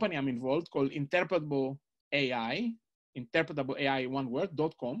company I'm involved called Interpretable AI, Interpretable AI, one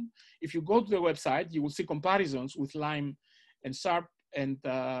word.com. If you go to the website, you will see comparisons with Lime and Sharp and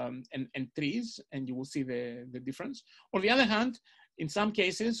trees, and you will see the difference. On the other hand, in some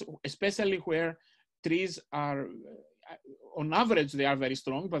cases, especially where trees are, on average, they are very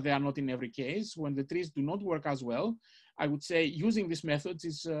strong, but they are not in every case. When the trees do not work as well, I would say using these methods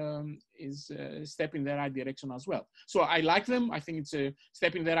is a step in the right direction as well. So I like them. I think it's a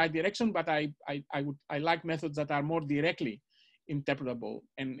step in the right direction, but I like methods that are more directly interpretable.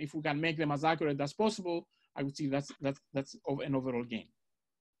 And if we can make them as accurate as possible, I would see that's an overall gain.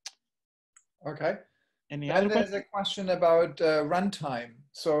 Okay. Any then other there's a question about runtime.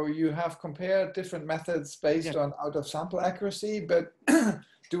 So you have compared different methods based on out of sample accuracy, but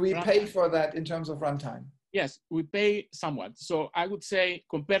do we pay for that in terms of runtime? Yes, we pay somewhat. So I would say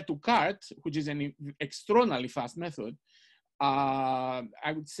compared to CART, which is an extraordinarily fast method,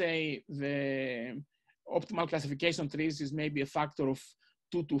 I would say the optimal classification trees is maybe a factor of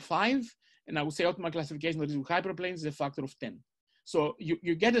 2 to 5. And I would say optimal classification trees with hyperplanes is a factor of 10. So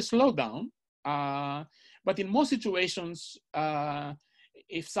you get a slowdown, but in most situations,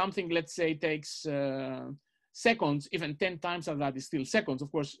 if something, let's say, takes seconds, even 10 times of that is still seconds.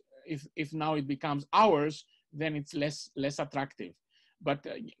 Of course, if now it becomes hours, then it's less attractive. But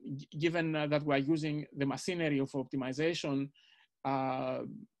given that we're using the machinery of optimization,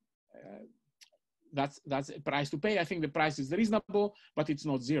 that's a price to pay. I think the price is reasonable, but it's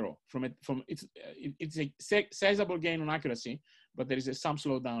not zero. It's a sizable gain on accuracy, but there is some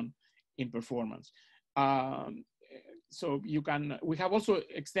slowdown in performance. So we have also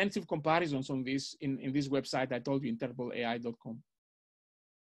extensive comparisons on this in this website I told you, interpretable.ai.com.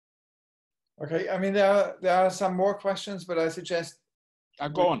 Okay, I mean, there are some more questions, but I suggest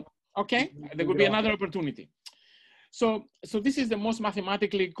go on. Okay, there will be another opportunity. So this is the most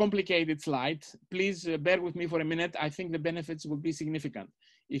mathematically complicated slide. Please bear with me for a minute. I think the benefits will be significant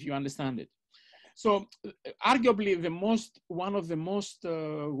if you understand it. So arguably one of the most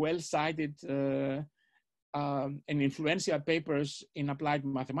well-cited and influential papers in applied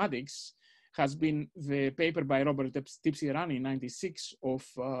mathematics has been the paper by Robert Tipsy-Rani in '96 of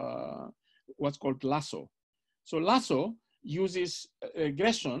what's called Lasso. So Lasso uses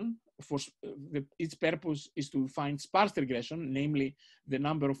regression for its purpose is to find sparse regression, namely the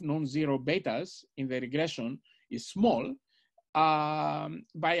number of non-zero betas in the regression is small,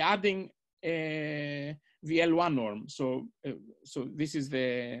 by adding the L1 norm. So this is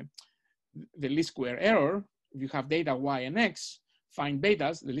the least square error. If you have data y and x, find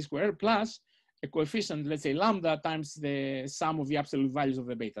betas, the least square error, plus a coefficient, let's say lambda, times the sum of the absolute values of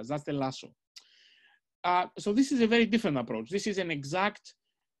the betas. That's the Lasso. So this is a very different approach. This is an exact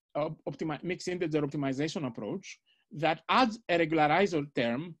mixed integer optimization approach that adds a regularizer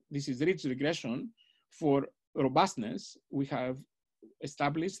term. This is rich regression for robustness. We have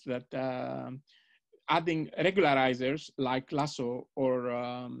established that adding regularizers like Lasso or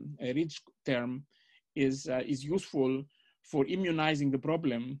a rich term is useful for immunizing the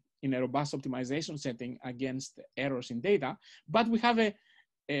problem in a robust optimization setting against errors in data. But we have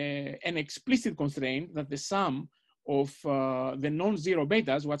an explicit constraint that the sum of the non-zero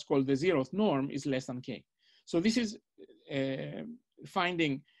betas, what's called the zeroth norm, is less than k. So this is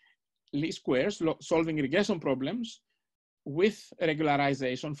finding least squares, solving regression problems with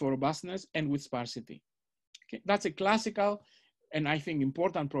regularization for robustness and with sparsity. Okay. That's a classical and I think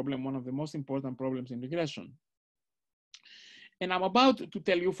important problem, one of the most important problems in regression. And I'm about to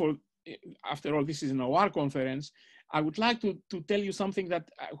tell you, after all, this is an OR conference, I would like to tell you something that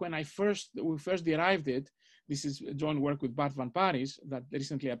when we first derived it, this is joint work with Bart van Parijs that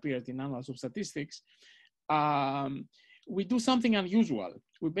recently appeared in Annals of Statistics. We do something unusual.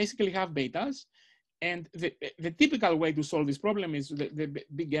 We basically have betas, and the typical way to solve this problem is the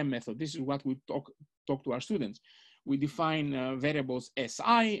big M method. This is what we talk to our students. We define variables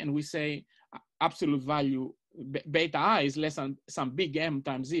Si, and we say absolute value beta I is less than some big M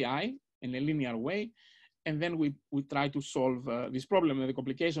times Zi in a linear way. And then we try to solve this problem. And the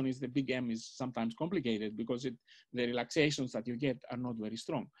complication is the big M is sometimes complicated because the relaxations that you get are not very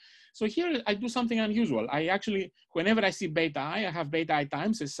strong. So here I do something unusual. I actually, whenever I see beta I have beta I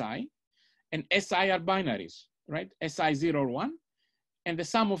times Si, and Si are binaries, right? Si 0 or 1. and the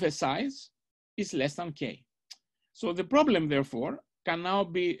sum of SIs is less than K. So the problem, therefore, can now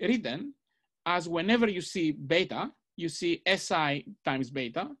be written as whenever you see beta, you see SI times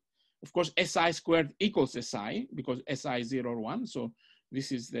beta. Of course, SI squared equals SI because SI is 0 or 1. So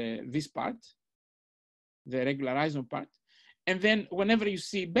this is this part, the regularization part. And then whenever you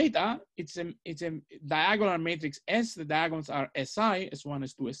see beta, it's a diagonal matrix S. The diagonals are SI, S1,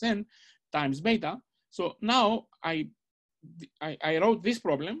 S2, Sn times beta. So now I wrote this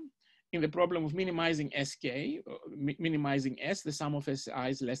problem in the problem of minimizing Sk, minimizing S, the sum of Si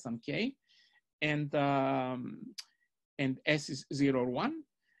is less than K, and S is 0 or 1.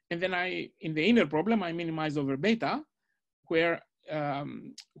 And then in the inner problem, I minimize over beta, where I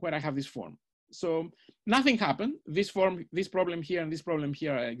have this form. So nothing happened. This problem here and this problem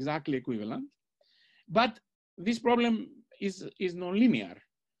here are exactly equivalent. But this problem is nonlinear.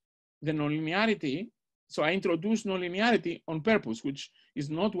 The nonlinearity, so I introduced nonlinearity on purpose, which is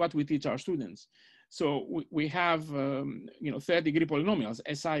not what we teach our students. So we have 3rd-degree polynomials,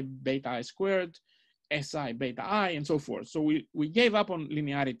 Si beta I squared, Si beta I, and so forth. So we gave up on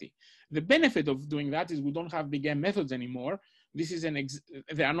linearity. The benefit of doing that is we don't have big M methods anymore. This is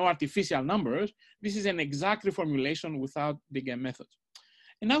there are no artificial numbers. This is an exact reformulation without big M methods.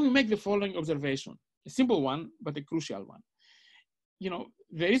 And now we make the following observation, a simple one, but a crucial one.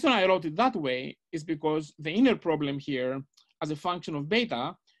 The reason I wrote it that way is because the inner problem here as a function of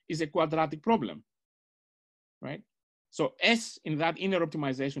beta is a quadratic problem, right? So S in that inner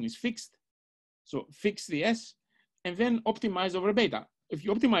optimization is fixed. So fix the S and then optimize over beta. If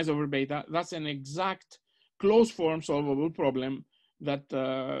you optimize over beta, that's an exact closed form solvable problem that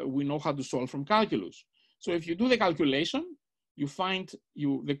we know how to solve from calculus. So if you do the calculation, you find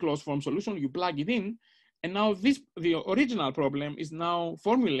the closed form solution, you plug it in, and now the original problem is now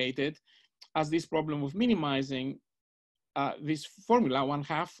formulated as this problem of minimizing this formula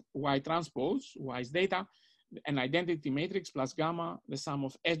 1/2 Y transpose, Y is data, an identity matrix plus gamma, the sum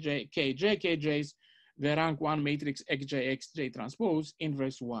of Sj, Kj, Kj's, the rank 1 matrix Xj, Xj transpose,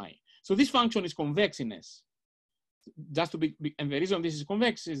 inverse Y. So this function is convex in S. Just to be, and the reason this is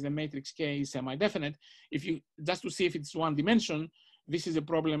convex is the matrix K is semi-definite. Just to see if it's one dimension, this is a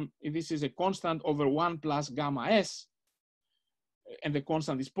problem, this is a constant over 1 plus gamma S, and the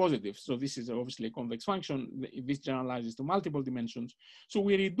constant is positive. So this is obviously a convex function. This generalizes to multiple dimensions. So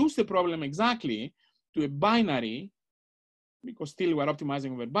we reduce the problem exactly to a binary, because still we're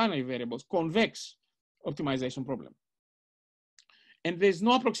optimizing over binary variables, convex optimization problem. And there's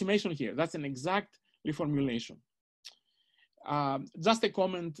no approximation here. That's an exact reformulation. Just a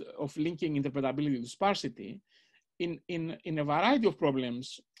comment of linking interpretability to sparsity. In a variety of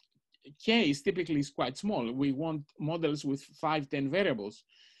problems, K is typically quite small. We want models with 5, 10 variables.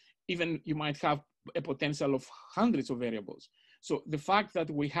 Even you might have a potential of hundreds of variables. So the fact that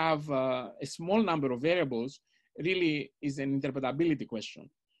we have a small number of variables really is an interpretability question.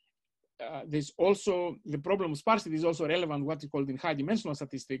 There's also the problem of sparsity is also relevant, what is called in high dimensional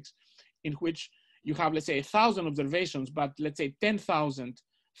statistics, in which you have, let's say, 1,000 observations, but let's say 10,000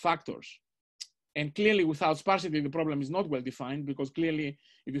 factors. And clearly without sparsity, the problem is not well defined, because clearly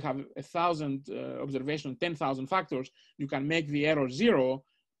if you have 1,000 observations, 10,000 factors, you can make the error 0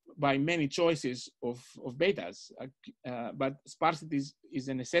 by many choices of betas. But sparsity is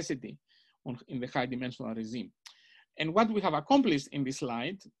a necessity in the high dimensional regime. And what we have accomplished in this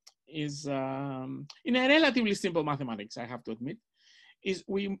slide is, in a relatively simple mathematics, I have to admit, is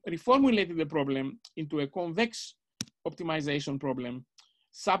we reformulated the problem into a convex optimization problem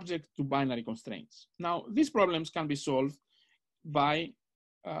subject to binary constraints. Now, these problems can be solved by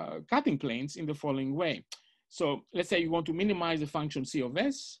cutting planes in the following way. So let's say you want to minimize the function C of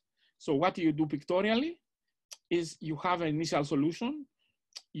S. So what do you do pictorially is you have an initial solution.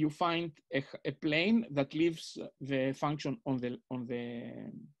 You find a plane that leaves the function on the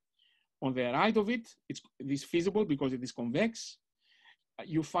right of it. It is feasible because it is convex.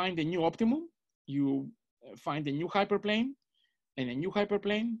 You find a new optimum. You find a new hyperplane and a new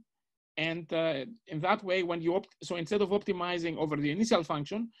hyperplane. And in that way, when you so instead of optimizing over the initial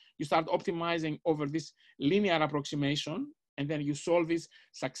function, you start optimizing over this linear approximation, and then you solve this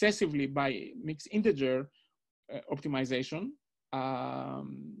successively by mixed integer optimization.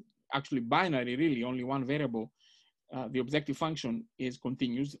 Actually binary, really, only one variable. The objective function is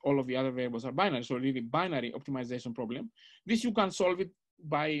continuous. All of the other variables are binary, so really binary optimization problem. This you can solve it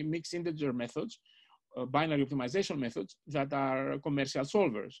by mixed integer methods, binary optimization methods that are commercial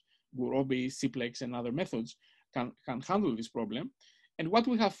solvers. Gurobi, Cplex, and other methods can handle this problem. And what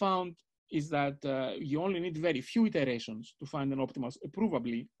we have found is that you only need very few iterations to find an optimal, a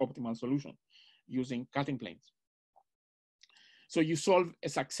provably optimal solution using cutting planes. So you solve a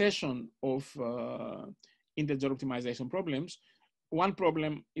succession of integer optimization problems. One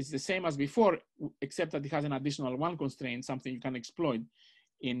problem is the same as before, except that it has an additional one constraint, something you can exploit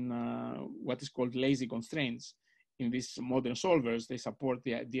in what is called lazy constraints. In these modern solvers, they support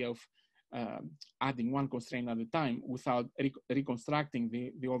the idea of adding one constraint at a time without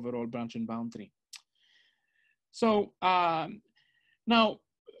reconstructing the overall branch and bound tree. So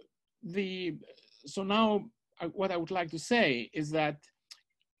now what I would like to say is that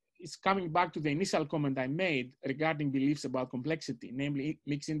it's coming back to the initial comment I made regarding beliefs about complexity, namely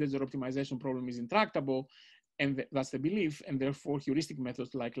mixed integer optimization problem is intractable, and that's the belief, and therefore heuristic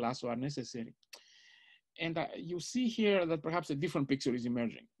methods like lasso are necessary. And you see here that perhaps a different picture is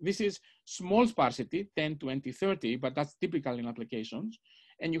emerging. This is small sparsity, 10, 20, 30, but that's typical in applications.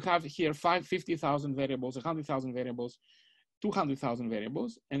 And you have here 50,000 variables, 100,000 variables, 200,000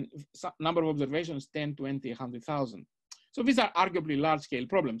 variables, and number of observations, 10, 20, 100,000. So these are arguably large-scale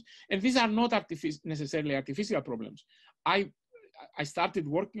problems. And these are not necessarily artificial problems. I started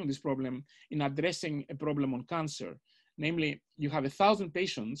working on this problem in addressing a problem on cancer. Namely, you have 1,000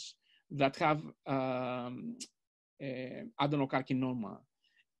 patients that have adenocarcinoma.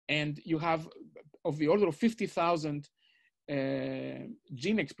 And you have of the order of 50,000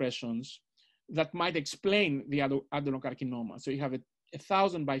 gene expressions that might explain the adenocarcinoma. So you have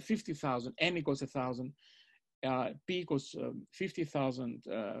 1,000 by 50,000, n equals 1,000, p equals 50,000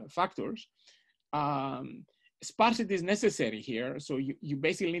 factors. Sparsity is necessary here. So you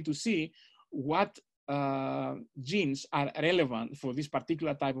basically need to see what genes are relevant for this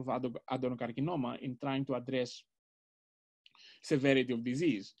particular type of adenocarcinoma in trying to address severity of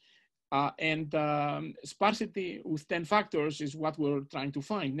disease. And sparsity with 10 factors is what we're trying to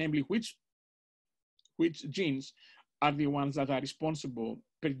find, namely which genes are the ones that are responsible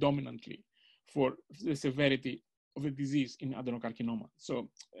predominantly for the severity of the disease in adenocarcinoma. So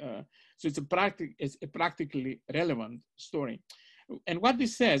it's a practically relevant story. And what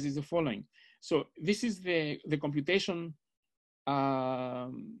this says is the following. So this is the computation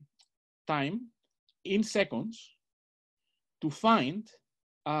time in seconds to find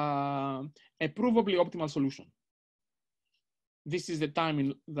a provably optimal solution. This is the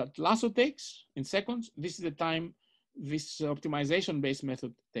time that lasso takes in seconds. This is the time this optimization-based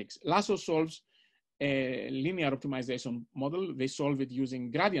method takes. Lasso solves a linear optimization model. They solve it using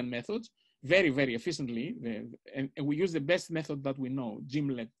gradient methods very, very efficiently. And we use the best method that we know.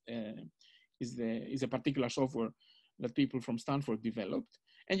 Gimlet is a particular software that people from Stanford developed.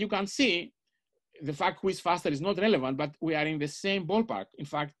 And you can see the fact who is faster is not relevant, but we are in the same ballpark. In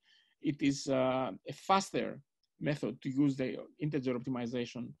fact, it is a faster method to use the integer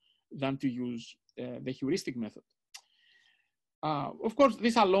optimization than to use the heuristic method. Of course,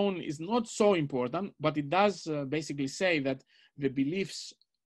 this alone is not so important, but it does basically say that the beliefs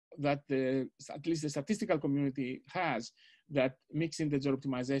that at least the statistical community has that mixed integer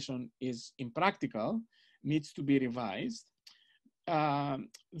optimization is impractical needs to be revised.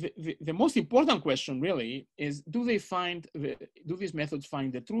 The most important question really is, do these methods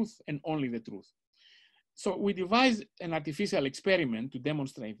find the truth and only the truth? So we devise an artificial experiment to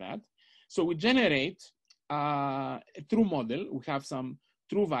demonstrate that. So we generate a true model. We have some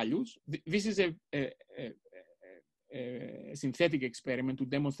true values. This is a synthetic experiment to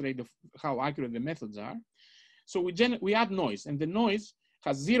demonstrate how accurate the methods are. So we add noise, and the noise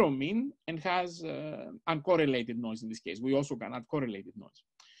has zero mean and has uncorrelated noise in this case. We also can add correlated noise.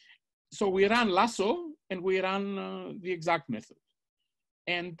 So we run lasso and we run the exact method.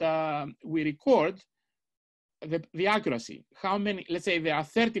 And we record the accuracy. How many, let's say there are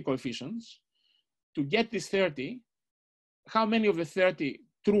 30 coefficients. To get this 30, how many of the 30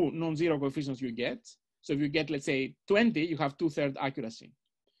 true non-zero coefficients you get? So if you get, let's say, 20, you have 2/3 accuracy.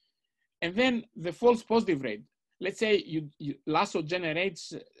 And then the false positive rate. Let's say lasso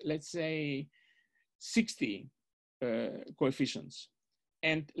generates, let's say, 60 coefficients.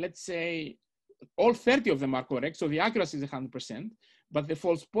 And let's say all 30 of them are correct. So the accuracy is 100%, but the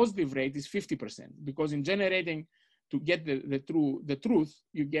false positive rate is 50%, because in generating to get the truth,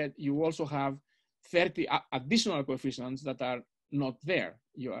 you also have 30 additional coefficients that are not there.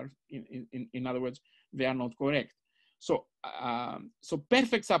 You are, in other words, they are not correct. So, so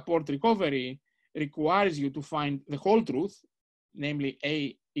perfect support recovery requires you to find the whole truth, namely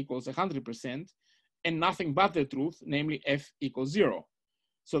A equals 100%, and nothing but the truth, namely F equals 0.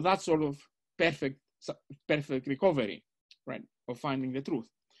 So that's sort of perfect recovery, right, of finding the truth.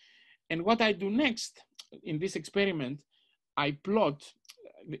 And what I do next in this experiment, I plot,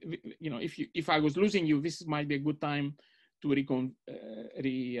 if I was losing you, this might be a good time to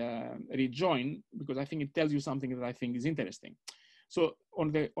rejoin, because I think it tells you something that I think is interesting. So on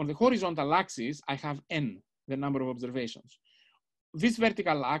the horizontal axis, I have n, the number of observations. This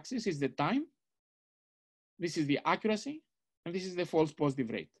vertical axis is the time. This is the accuracy, and this is the false positive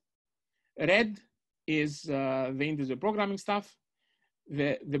rate. Red is the integer programming stuff.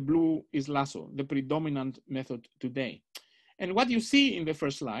 The blue is lasso, the predominant method today. And what you see in the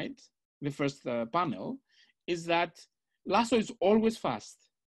first slide, the first panel, is that lasso is always fast.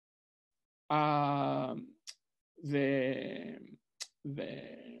 The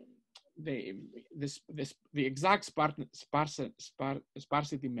exact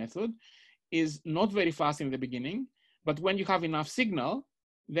sparsity method is not very fast in the beginning, but when you have enough signal,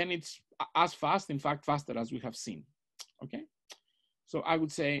 then it's as fast, in fact, faster as we have seen, okay? So I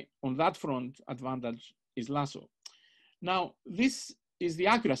would say on that front, advantage is lasso. Now, this is the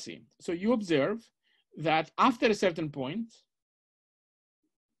accuracy. So you observe that after a certain point,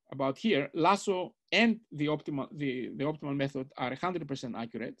 about here, lasso and the optimal method are 100%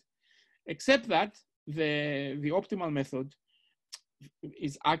 accurate, except that the optimal method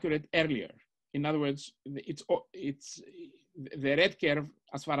is accurate earlier. In other words, it's the red curve,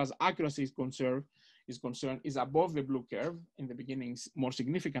 as far as accuracy is concerned, is above the blue curve in the beginning more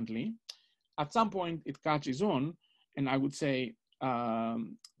significantly. At some point, it catches on, and I would say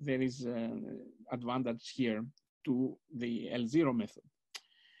there is an advantage here to the L0 method.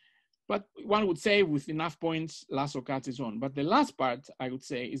 But one would say with enough points, lasso catches on. But the last part, I would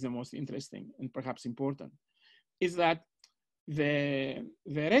say, is the most interesting and perhaps important, is that the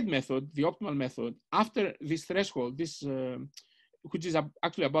red method, the optimal method, after this threshold, which is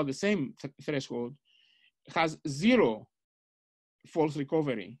actually about the same threshold, has 0 false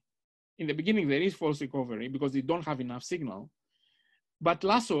recovery. In the beginning, there is false recovery because they don't have enough signal. But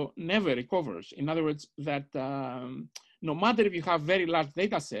lasso never recovers. In other words, that no matter if you have very large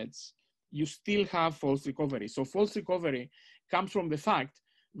data sets, you still have false recovery. So false recovery comes from the fact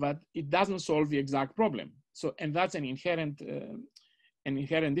that it doesn't solve the exact problem. So, and that's an inherent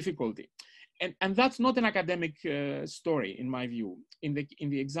difficulty. And that's not an academic story, in my view. In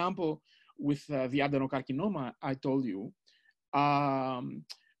the example with the adenocarcinoma I told you,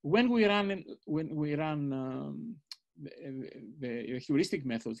 when we ran the heuristic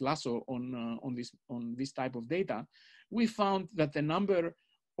methods, lasso, on this type of data, we found that the number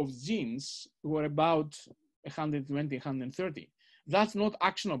of genes were about 120, 130. That's not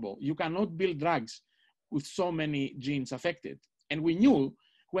actionable. You cannot build drugs with so many genes affected. And we knew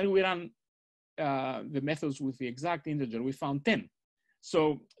when we ran the methods with the exact integer, we found 10.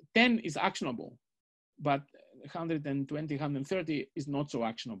 So 10 is actionable, but 120, 130 is not so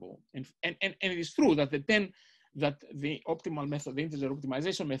actionable. And it is true that the optimal method, the integer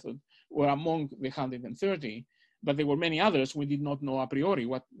optimization method, were among the 130, but there were many others we did not know a priori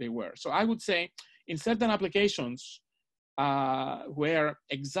what they were. So I would say in certain applications where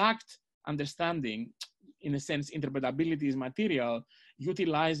exact understanding, in a sense, interpretability is material,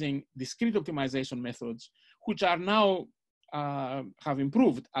 utilizing discrete optimization methods, which are now have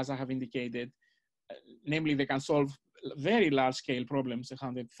improved, as I have indicated, namely they can solve very large scale problems,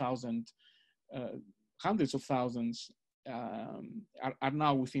 100,000, hundreds of thousands are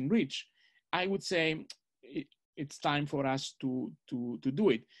now within reach. I would say it's time for us to do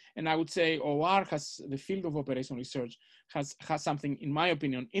it. And I would say OR the field of operational research has something, in my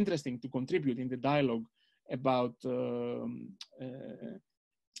opinion, interesting to contribute in the dialogue about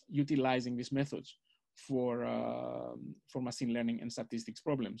utilizing these methods for machine learning and statistics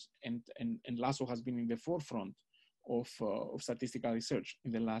problems. And lasso has been in the forefront of statistical research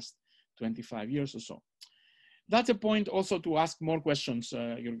in the last 25 years or so. That's a point also to ask more questions,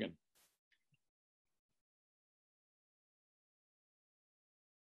 Jürgen.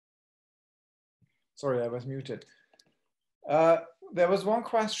 Sorry, I was muted. There was one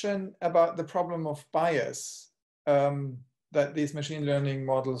question about the problem of bias that these machine learning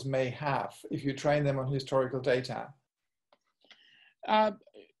models may have if you train them on historical data.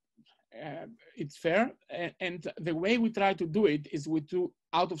 It's fair. And the way we try to do it is we do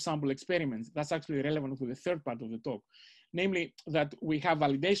out-of-sample experiments. That's actually relevant to the third part of the talk. Namely, that we have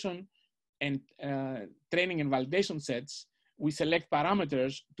validation and training and validation sets. We select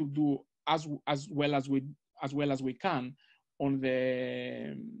parameters to do as well as we can on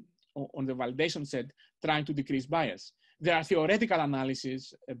the validation set, trying to decrease bias. There are theoretical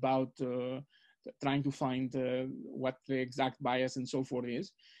analyses about trying to find what the exact bias and so forth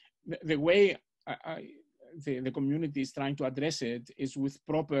is. The way the community is trying to address it is with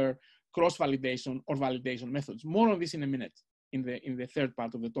proper cross-validation or validation methods. More on this in a minute in the third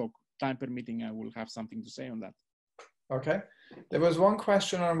part of the talk. Time permitting, I will have something to say on that. Okay. There was one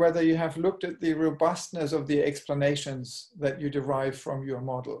question on whether you have looked at the robustness of the explanations that you derive from your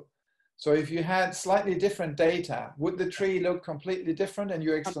model. So if you had slightly different data, would the tree look completely different and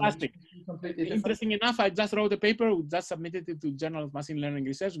your explanation be completely different? Interesting enough, I just wrote a paper, we just submitted it to Journal of Machine Learning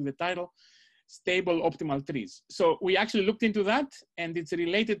Research with the title, Stable Optimal Trees. So we actually looked into that, and it's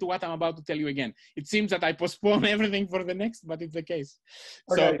related to what I'm about to tell you again. It seems that I postpone everything for the next, but it's the case.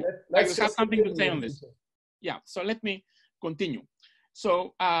 Okay, So let's I will have something to say on this. Feature. Yeah, so let me continue.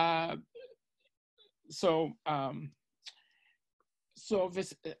 So,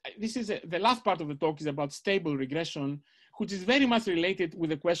 this is the last part of the talk is about stable regression, which is very much related with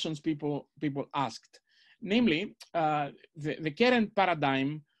the questions people asked. Namely, the current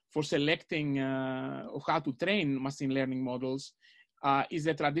paradigm for selecting how to train machine learning models is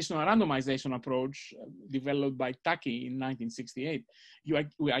a traditional randomization approach developed by Taki in 1968.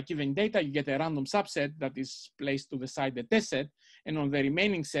 We are given data, you get a random subset that is placed to the side the test set, and on the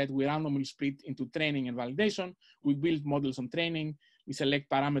remaining set, we randomly split into training and validation. We build models on training, we select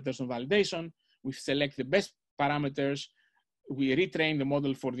parameters on validation, we select the best parameters, we retrain the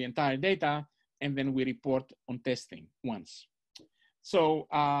model for the entire data, and then we report on testing once. So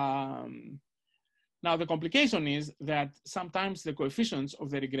now the complication is that sometimes the coefficients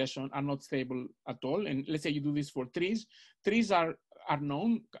of the regression are not stable at all. And let's say you do this for trees. Trees are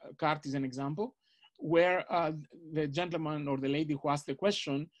known, CART is an example, where the gentleman or the lady who asked the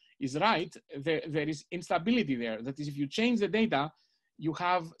question is right, there is instability there. That is, if you change the data, you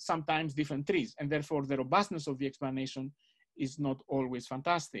have sometimes different trees, and therefore the robustness of the explanation is not always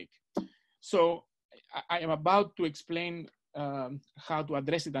fantastic. So I am about to explain how to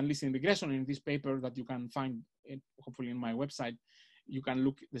address it and listen regression in this paper that you can find hopefully in my website. You can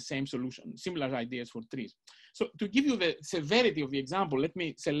look at the same solution, similar ideas for trees. So to give you the severity of the example, let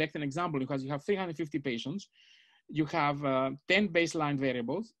me select an example because you have 350 patients. You have 10 baseline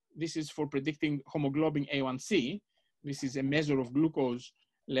variables. This is for predicting hemoglobin A1C. This is a measure of glucose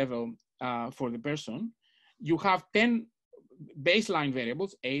level for the person. You have 10 baseline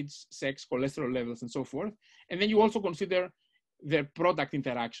variables, age, sex, cholesterol levels, and so forth. And then you also consider their product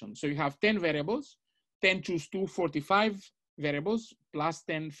interaction. So you have 10 variables, 10 choose 2, 45 variables, plus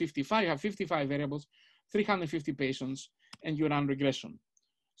 10, 55, you have 55 variables, 350 patients, and you run regression.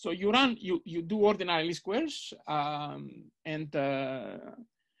 So you do ordinary least squares, and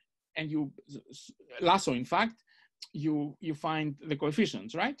you lasso, in fact, you find the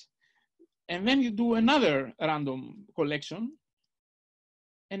coefficients, right? And then you do another random collection,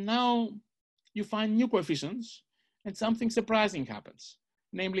 and now you find new coefficients, and something surprising happens.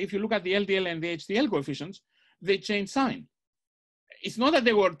 Namely, if you look at the LDL and the HDL coefficients, they change sign. It's not that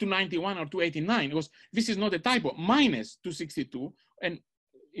they were 291 or 289. It was, this is not a typo, minus 262. And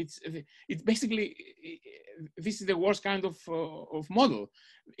it's basically, this is the worst kind of model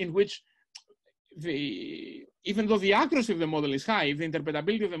in which even though the accuracy of the model is high, the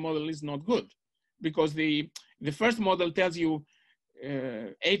interpretability of the model is not good, because the first model tells you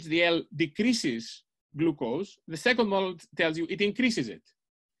HDL decreases glucose. The second model tells you it increases it.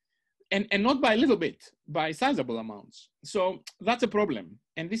 And not by a little bit, by sizable amounts. So that's a problem.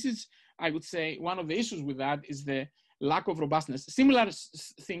 And this is, I would say, one of the issues with that is the lack of robustness. Similar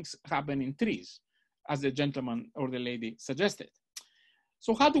things happen in trees, as the gentleman or the lady suggested.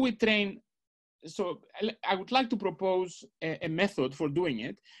 So how do we train? So I would like to propose a method for doing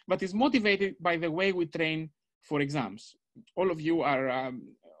it, but it's motivated by the way we train for exams. All of you are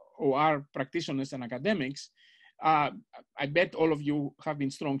OR practitioners and academics. I bet all of you have been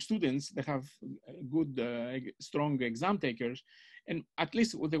strong students that have good, strong exam takers. And at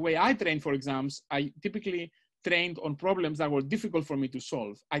least with the way I train for exams, I typically trained on problems that were difficult for me to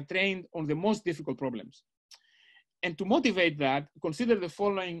solve. I trained on the most difficult problems. And to motivate that, consider the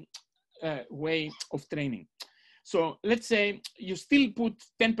following way of training. So let's say you still put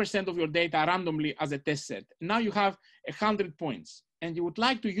 10% of your data randomly as a test set. Now you have 100 points, and you would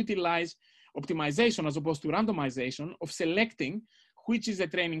like to utilize optimization as opposed to randomization of selecting which is the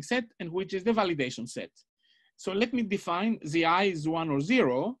training set and which is the validation set. So let me define ZI is 1 or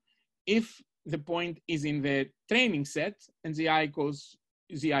 0 if the point is in the training set and ZI equals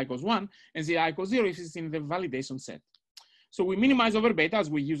 1 and ZI equals 0 if it's in the validation set. So we minimize over beta as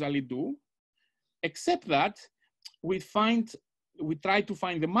we usually do, except that we try to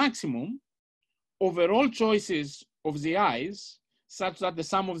find the maximum overall choices of ZIs such that the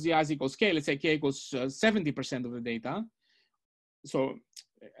sum of ZIs equals K. Let's say K equals 70% of the data. So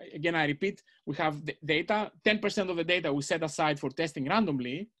again, I repeat, we have the data, 10% of the data we set aside for testing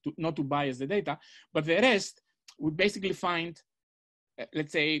randomly, not to bias the data, but the rest we basically find,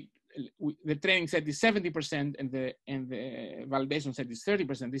 let's say, the training set is 70% and the validation set is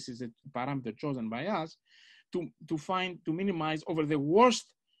 30%. This is a parameter chosen by us to minimize over the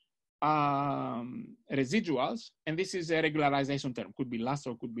worst residuals, and this is a regularization term, could be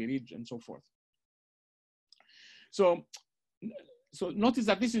lasso, could be ridge, and so forth. So notice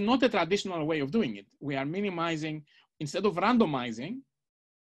that this is not a traditional way of doing it. We are minimizing, instead of randomizing,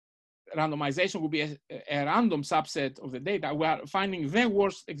 randomization would be a random subset of the data. We are finding the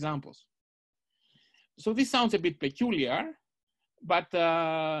worst examples. So this sounds a bit peculiar, but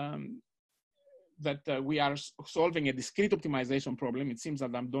we are solving a discrete optimization problem. It seems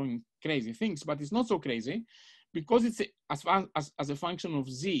that I'm doing crazy things, but it's not so crazy because it's as a function of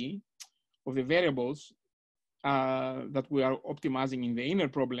z, of the variables that we are optimizing in the inner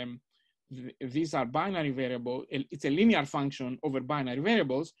problem. These are binary variable. It's a linear function over binary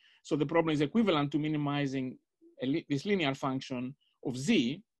variables. So the problem is equivalent to minimizing this linear function of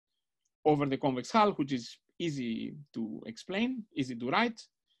z over the convex hull, which is easy to explain, easy to write.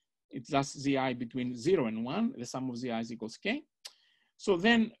 It's just zi between 0 and 1. The sum of zi's equals k. So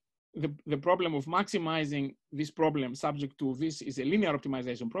then the problem of maximizing this problem subject to this is a linear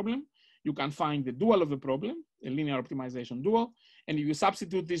optimization problem. You can find the dual of the problem, a linear optimization dual. And if you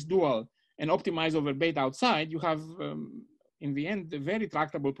substitute this dual and optimize over beta outside, you have, in the end, a very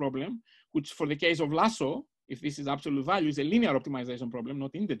tractable problem, which for the case of lasso, if this is absolute value, is a linear optimization problem,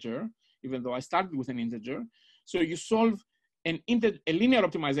 not integer, even though I started with an integer. So you solve a linear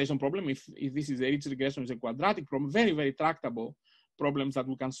optimization problem, if this is a ridge regression, is a quadratic problem, very, very tractable problems that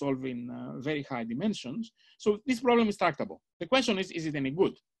we can solve in very high dimensions. So this problem is tractable. The question is it any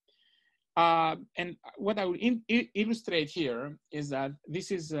good? And what I will illustrate here is that this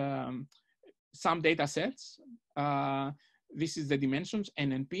is some data sets. This is the dimensions,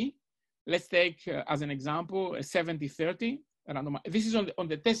 N and P. Let's take as an example a 70-30 random. This is on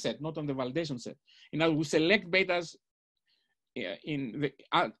the test set, not on the validation set. In other words, we select betas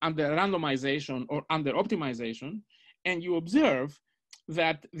under randomization or under optimization, and you observe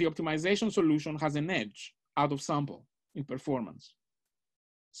that the optimization solution has an edge out of sample in performance.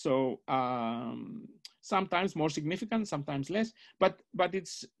 So sometimes more significant, sometimes less, but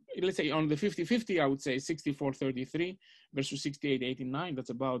it's, let's say on the 50-50, I would say 64-33 versus 68-89.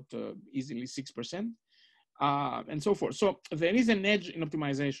 That's about easily 6%, and so forth. So there is an edge in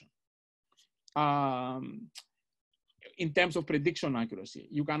optimization in terms of prediction accuracy.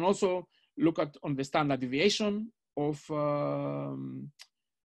 You can also look at on the standard deviation of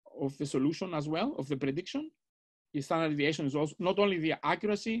the solution as well, of the prediction. The standard deviation is also not only the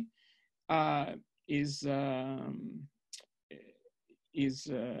accuracy is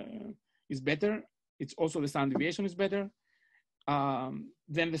better. It's also the standard deviation is better.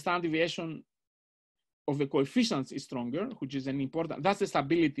 Then the standard deviation of the coefficients is stronger, which is an important. That's the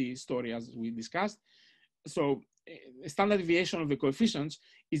stability story as we discussed. So standard deviation of the coefficients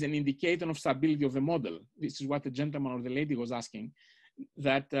is an indicator of stability of the model. This is what the gentleman or the lady was asking.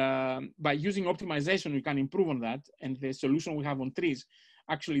 That by using optimization, we can improve on that. And the solution we have on trees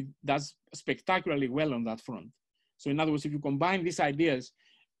actually does spectacularly well on that front. So in other words, if you combine these ideas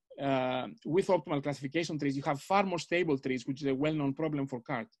with optimal classification trees, you have far more stable trees, which is a well-known problem for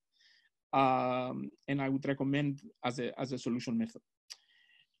CART. And I would recommend as a solution method.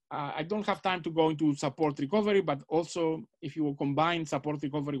 I don't have time to go into support recovery, but also if you combine support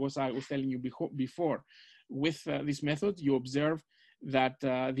recovery, what I was telling you before, with this method, you observe that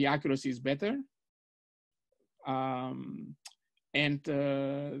the accuracy is better, and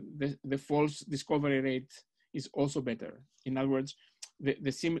the false discovery rate is also better. In other words,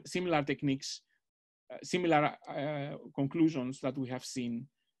 the similar techniques, similar conclusions that we have seen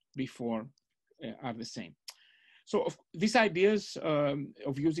before are the same. So these ideas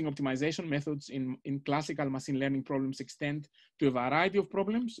of using optimization methods in classical machine learning problems extend to a variety of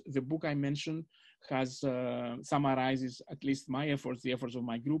problems. The book I mentioned has summarizes at least my efforts, the efforts of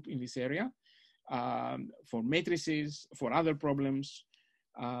my group in this area, for matrices, for other problems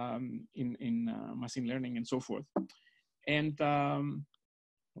in machine learning and so forth. And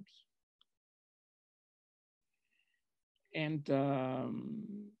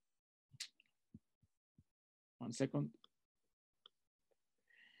one second.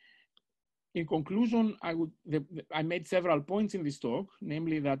 In conclusion, I made several points in this talk,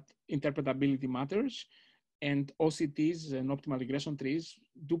 namely that interpretability matters, and OCTs and optimal regression trees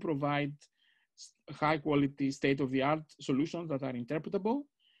do provide high quality state-of-the-art solutions that are interpretable,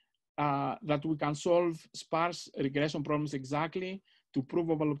 that we can solve sparse regression problems exactly to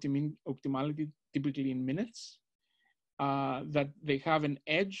provable optimality, typically in minutes, that they have an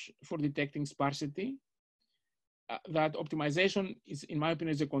edge for detecting sparsity, that optimization is, in my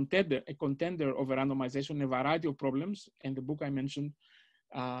opinion, is a contender over randomization in a variety of problems. And the book I mentioned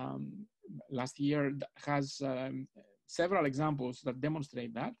last year has several examples that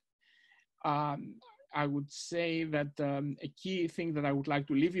demonstrate that. I would say that a key thing that I would like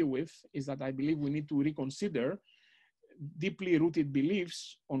to leave you with is that I believe we need to reconsider deeply rooted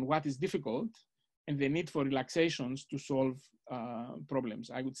beliefs on what is difficult and the need for relaxations to solve problems.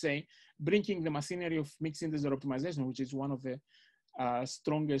 I would say bringing the machinery of mixed integer optimization, which is one of the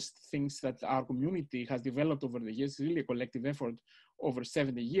strongest things that our community has developed over the years, really a collective effort over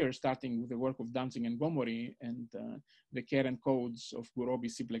 70 years, starting with the work of Danzig and Gomory and the recurrent codes of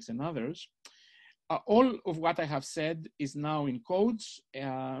Gurobi, Simplex, and others. All of what I have said is now in codes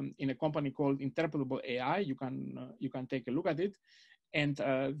in a company called Interpretable AI. You can take a look at it. And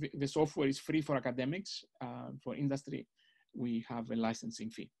the software is free for academics. For industry, we have a licensing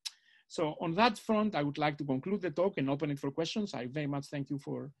fee. So on that front, I would like to conclude the talk and open it for questions. I very much thank you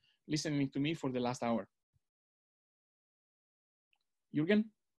for listening to me for the last hour.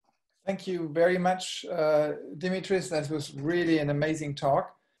 Jürgen? Thank you very much, Dimitris. That was really an amazing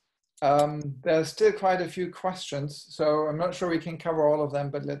talk. There's still quite a few questions, so I'm not sure we can cover all of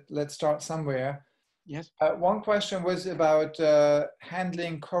them, but let's start somewhere. Yes. One question was about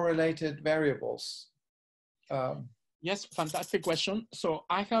handling correlated variables. Yes, fantastic question. So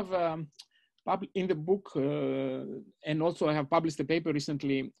I have in the book, and also I have published a paper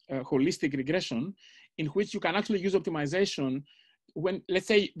recently, holistic regression, in which you can actually use optimization when, let's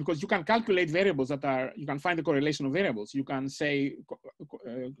say, because you can calculate variables that are, you can find the correlation of variables. You can say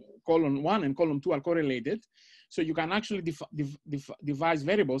column 1 and column 2 are correlated. So you can actually devise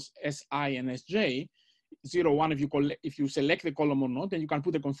variables Si and Sj, 0, 1 if you select the column or not, then you can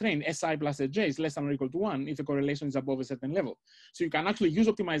put a constraint Si plus Sj is less than or equal to 1 if the correlation is above a certain level. So you can actually use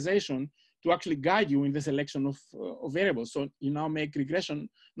optimization to actually guide you in the selection of variables. So you now make regression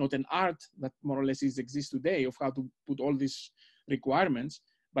not an art that more or less exists today of how to put all these requirements,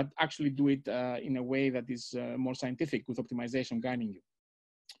 but actually do it in a way that is more scientific with optimization guiding you.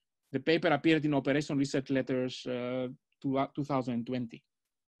 The paper appeared in Operation Research Letters 2020.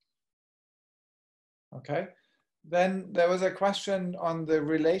 Okay. Then there was a question on the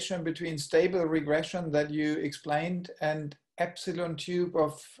relation between stable regression that you explained and epsilon tube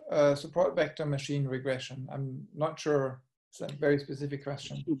of support vector machine regression. I'm not sure. It's a very specific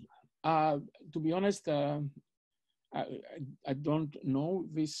question. To be honest, I don't know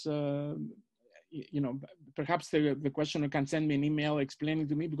this, you know, perhaps the questioner can send me an email explaining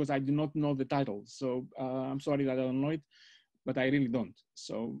to me because I do not know the title. So I'm sorry that I don't know it, but I really don't.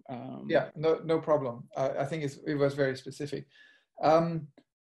 So yeah, no problem. I think it was very specific. Then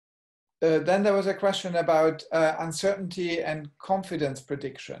there was a question about uncertainty and confidence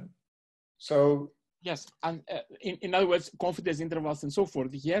prediction. So yes, and in other words, confidence intervals and so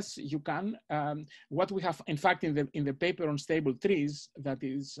forth. Yes, you can. What we have, in fact, in the paper on stable trees that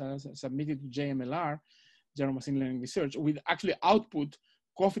is submitted to JMLR, General Machine Learning Research, we actually output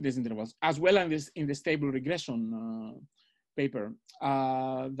confidence intervals as well as in the stable regression paper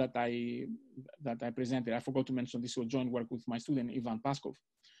that I presented. I forgot to mention this was joint work with my student Ivan Paskov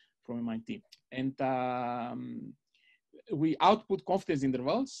from MIT, and we output confidence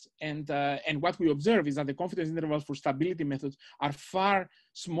intervals, and what we observe is that the confidence intervals for stability methods are far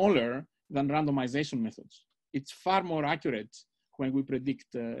smaller than randomization methods. It's far more accurate when we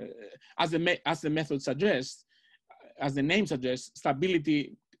predict, as the method suggests, as the name suggests,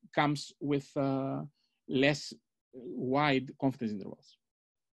 stability comes with less wide confidence intervals.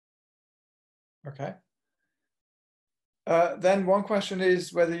 Okay. Then one question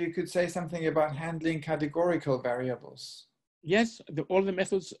is whether you could say something about handling categorical variables. Yes, all the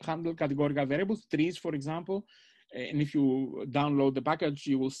methods handle categorical variables, trees, for example. And if you download the package,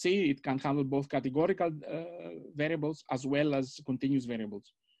 you will see it can handle both categorical variables as well as continuous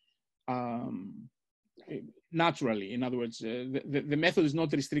variables. Naturally, in other words, the method is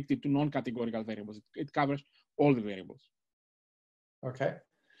not restricted to non-categorical variables. It covers all the variables. Okay.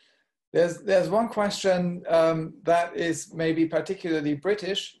 There's one question that is maybe particularly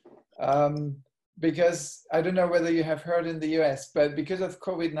British, because I don't know whether you have heard in the US, but because of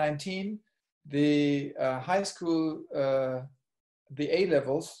COVID-19, the high school, the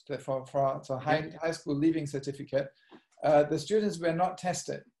A-levels, so high school leaving certificate, the students were not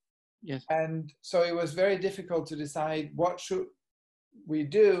tested. Yes. And so it was very difficult to decide what should we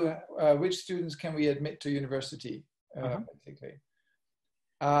do, which students can we admit to university, basically.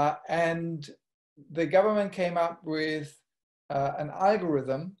 And the government came up with an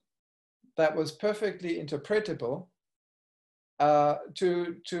algorithm that was perfectly interpretable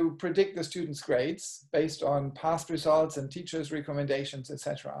to predict the students' grades based on past results and teachers' recommendations,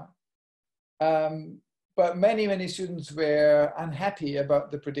 etc. But many students were unhappy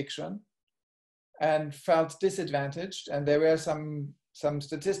about the prediction and felt disadvantaged. And there were some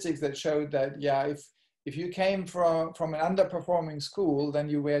statistics that showed that, yeah, if you came from an underperforming school, then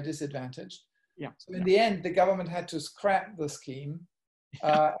you were disadvantaged. Yeah. So in the end, the government had to scrap the scheme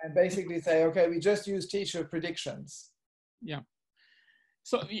and basically say, okay, we just use teacher predictions. Yeah.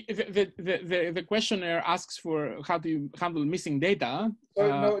 So the questionnaire asks for how do you handle missing data. So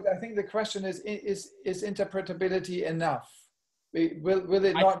no, I think the question is interpretability enough? Will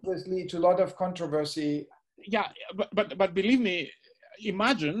it not just lead to a lot of controversy? Yeah, but believe me,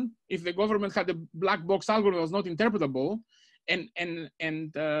 imagine if the government had a black box algorithm that was not interpretable, and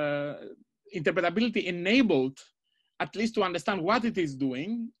interpretability enabled at least to understand what it is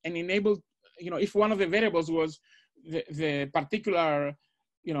doing, and enabled, if one of the variables was the particular,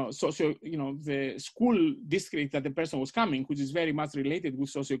 the school district that the person was coming, which is very much related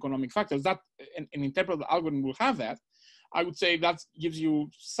with socioeconomic factors, that an interpretable algorithm will have that. I would say that gives you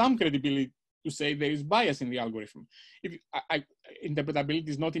some credibility to say there is bias in the algorithm. Interpretability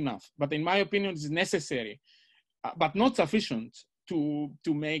is not enough, but in my opinion, it's necessary, but not sufficient to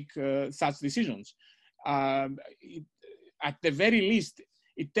make such decisions. At the very least,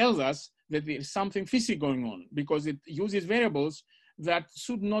 it tells us that there's something fishy going on because it uses variables that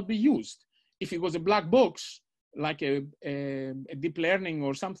should not be used. If it was a black box, like a deep learning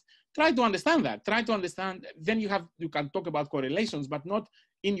or something, try to understand that. Try to understand, then you can talk about correlations, but not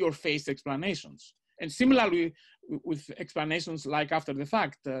in your face explanations. And similarly with explanations like after the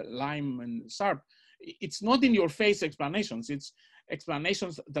fact, Lime and Sharp, it's not in your face explanations. It's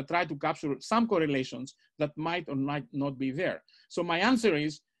explanations that try to capture some correlations that might or might not be there. So my answer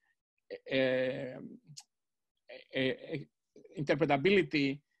is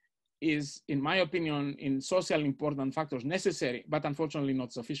interpretability is, in my opinion, in socially important factors necessary, but unfortunately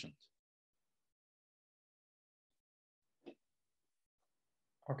not sufficient.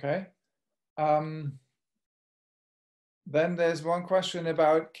 Okay. Then there's one question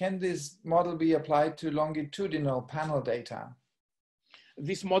about, can this model be applied to longitudinal panel data?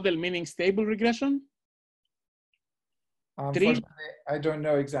 This model meaning stable regression? Unfortunately, I don't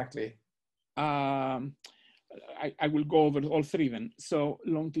know exactly. I will go over all three then. So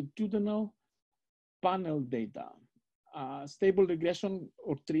longitudinal panel data, stable regression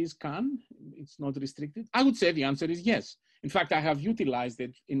or trees can, it's not restricted. I would say the answer is yes. In fact, I have utilized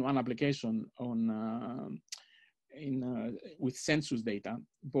it in one application on with census data,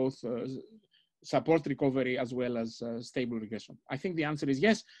 both support recovery as well as stable regression. I think the answer is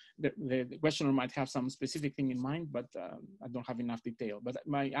yes. The questioner might have some specific thing in mind, but I don't have enough detail. But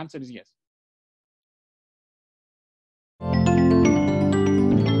my answer is yes.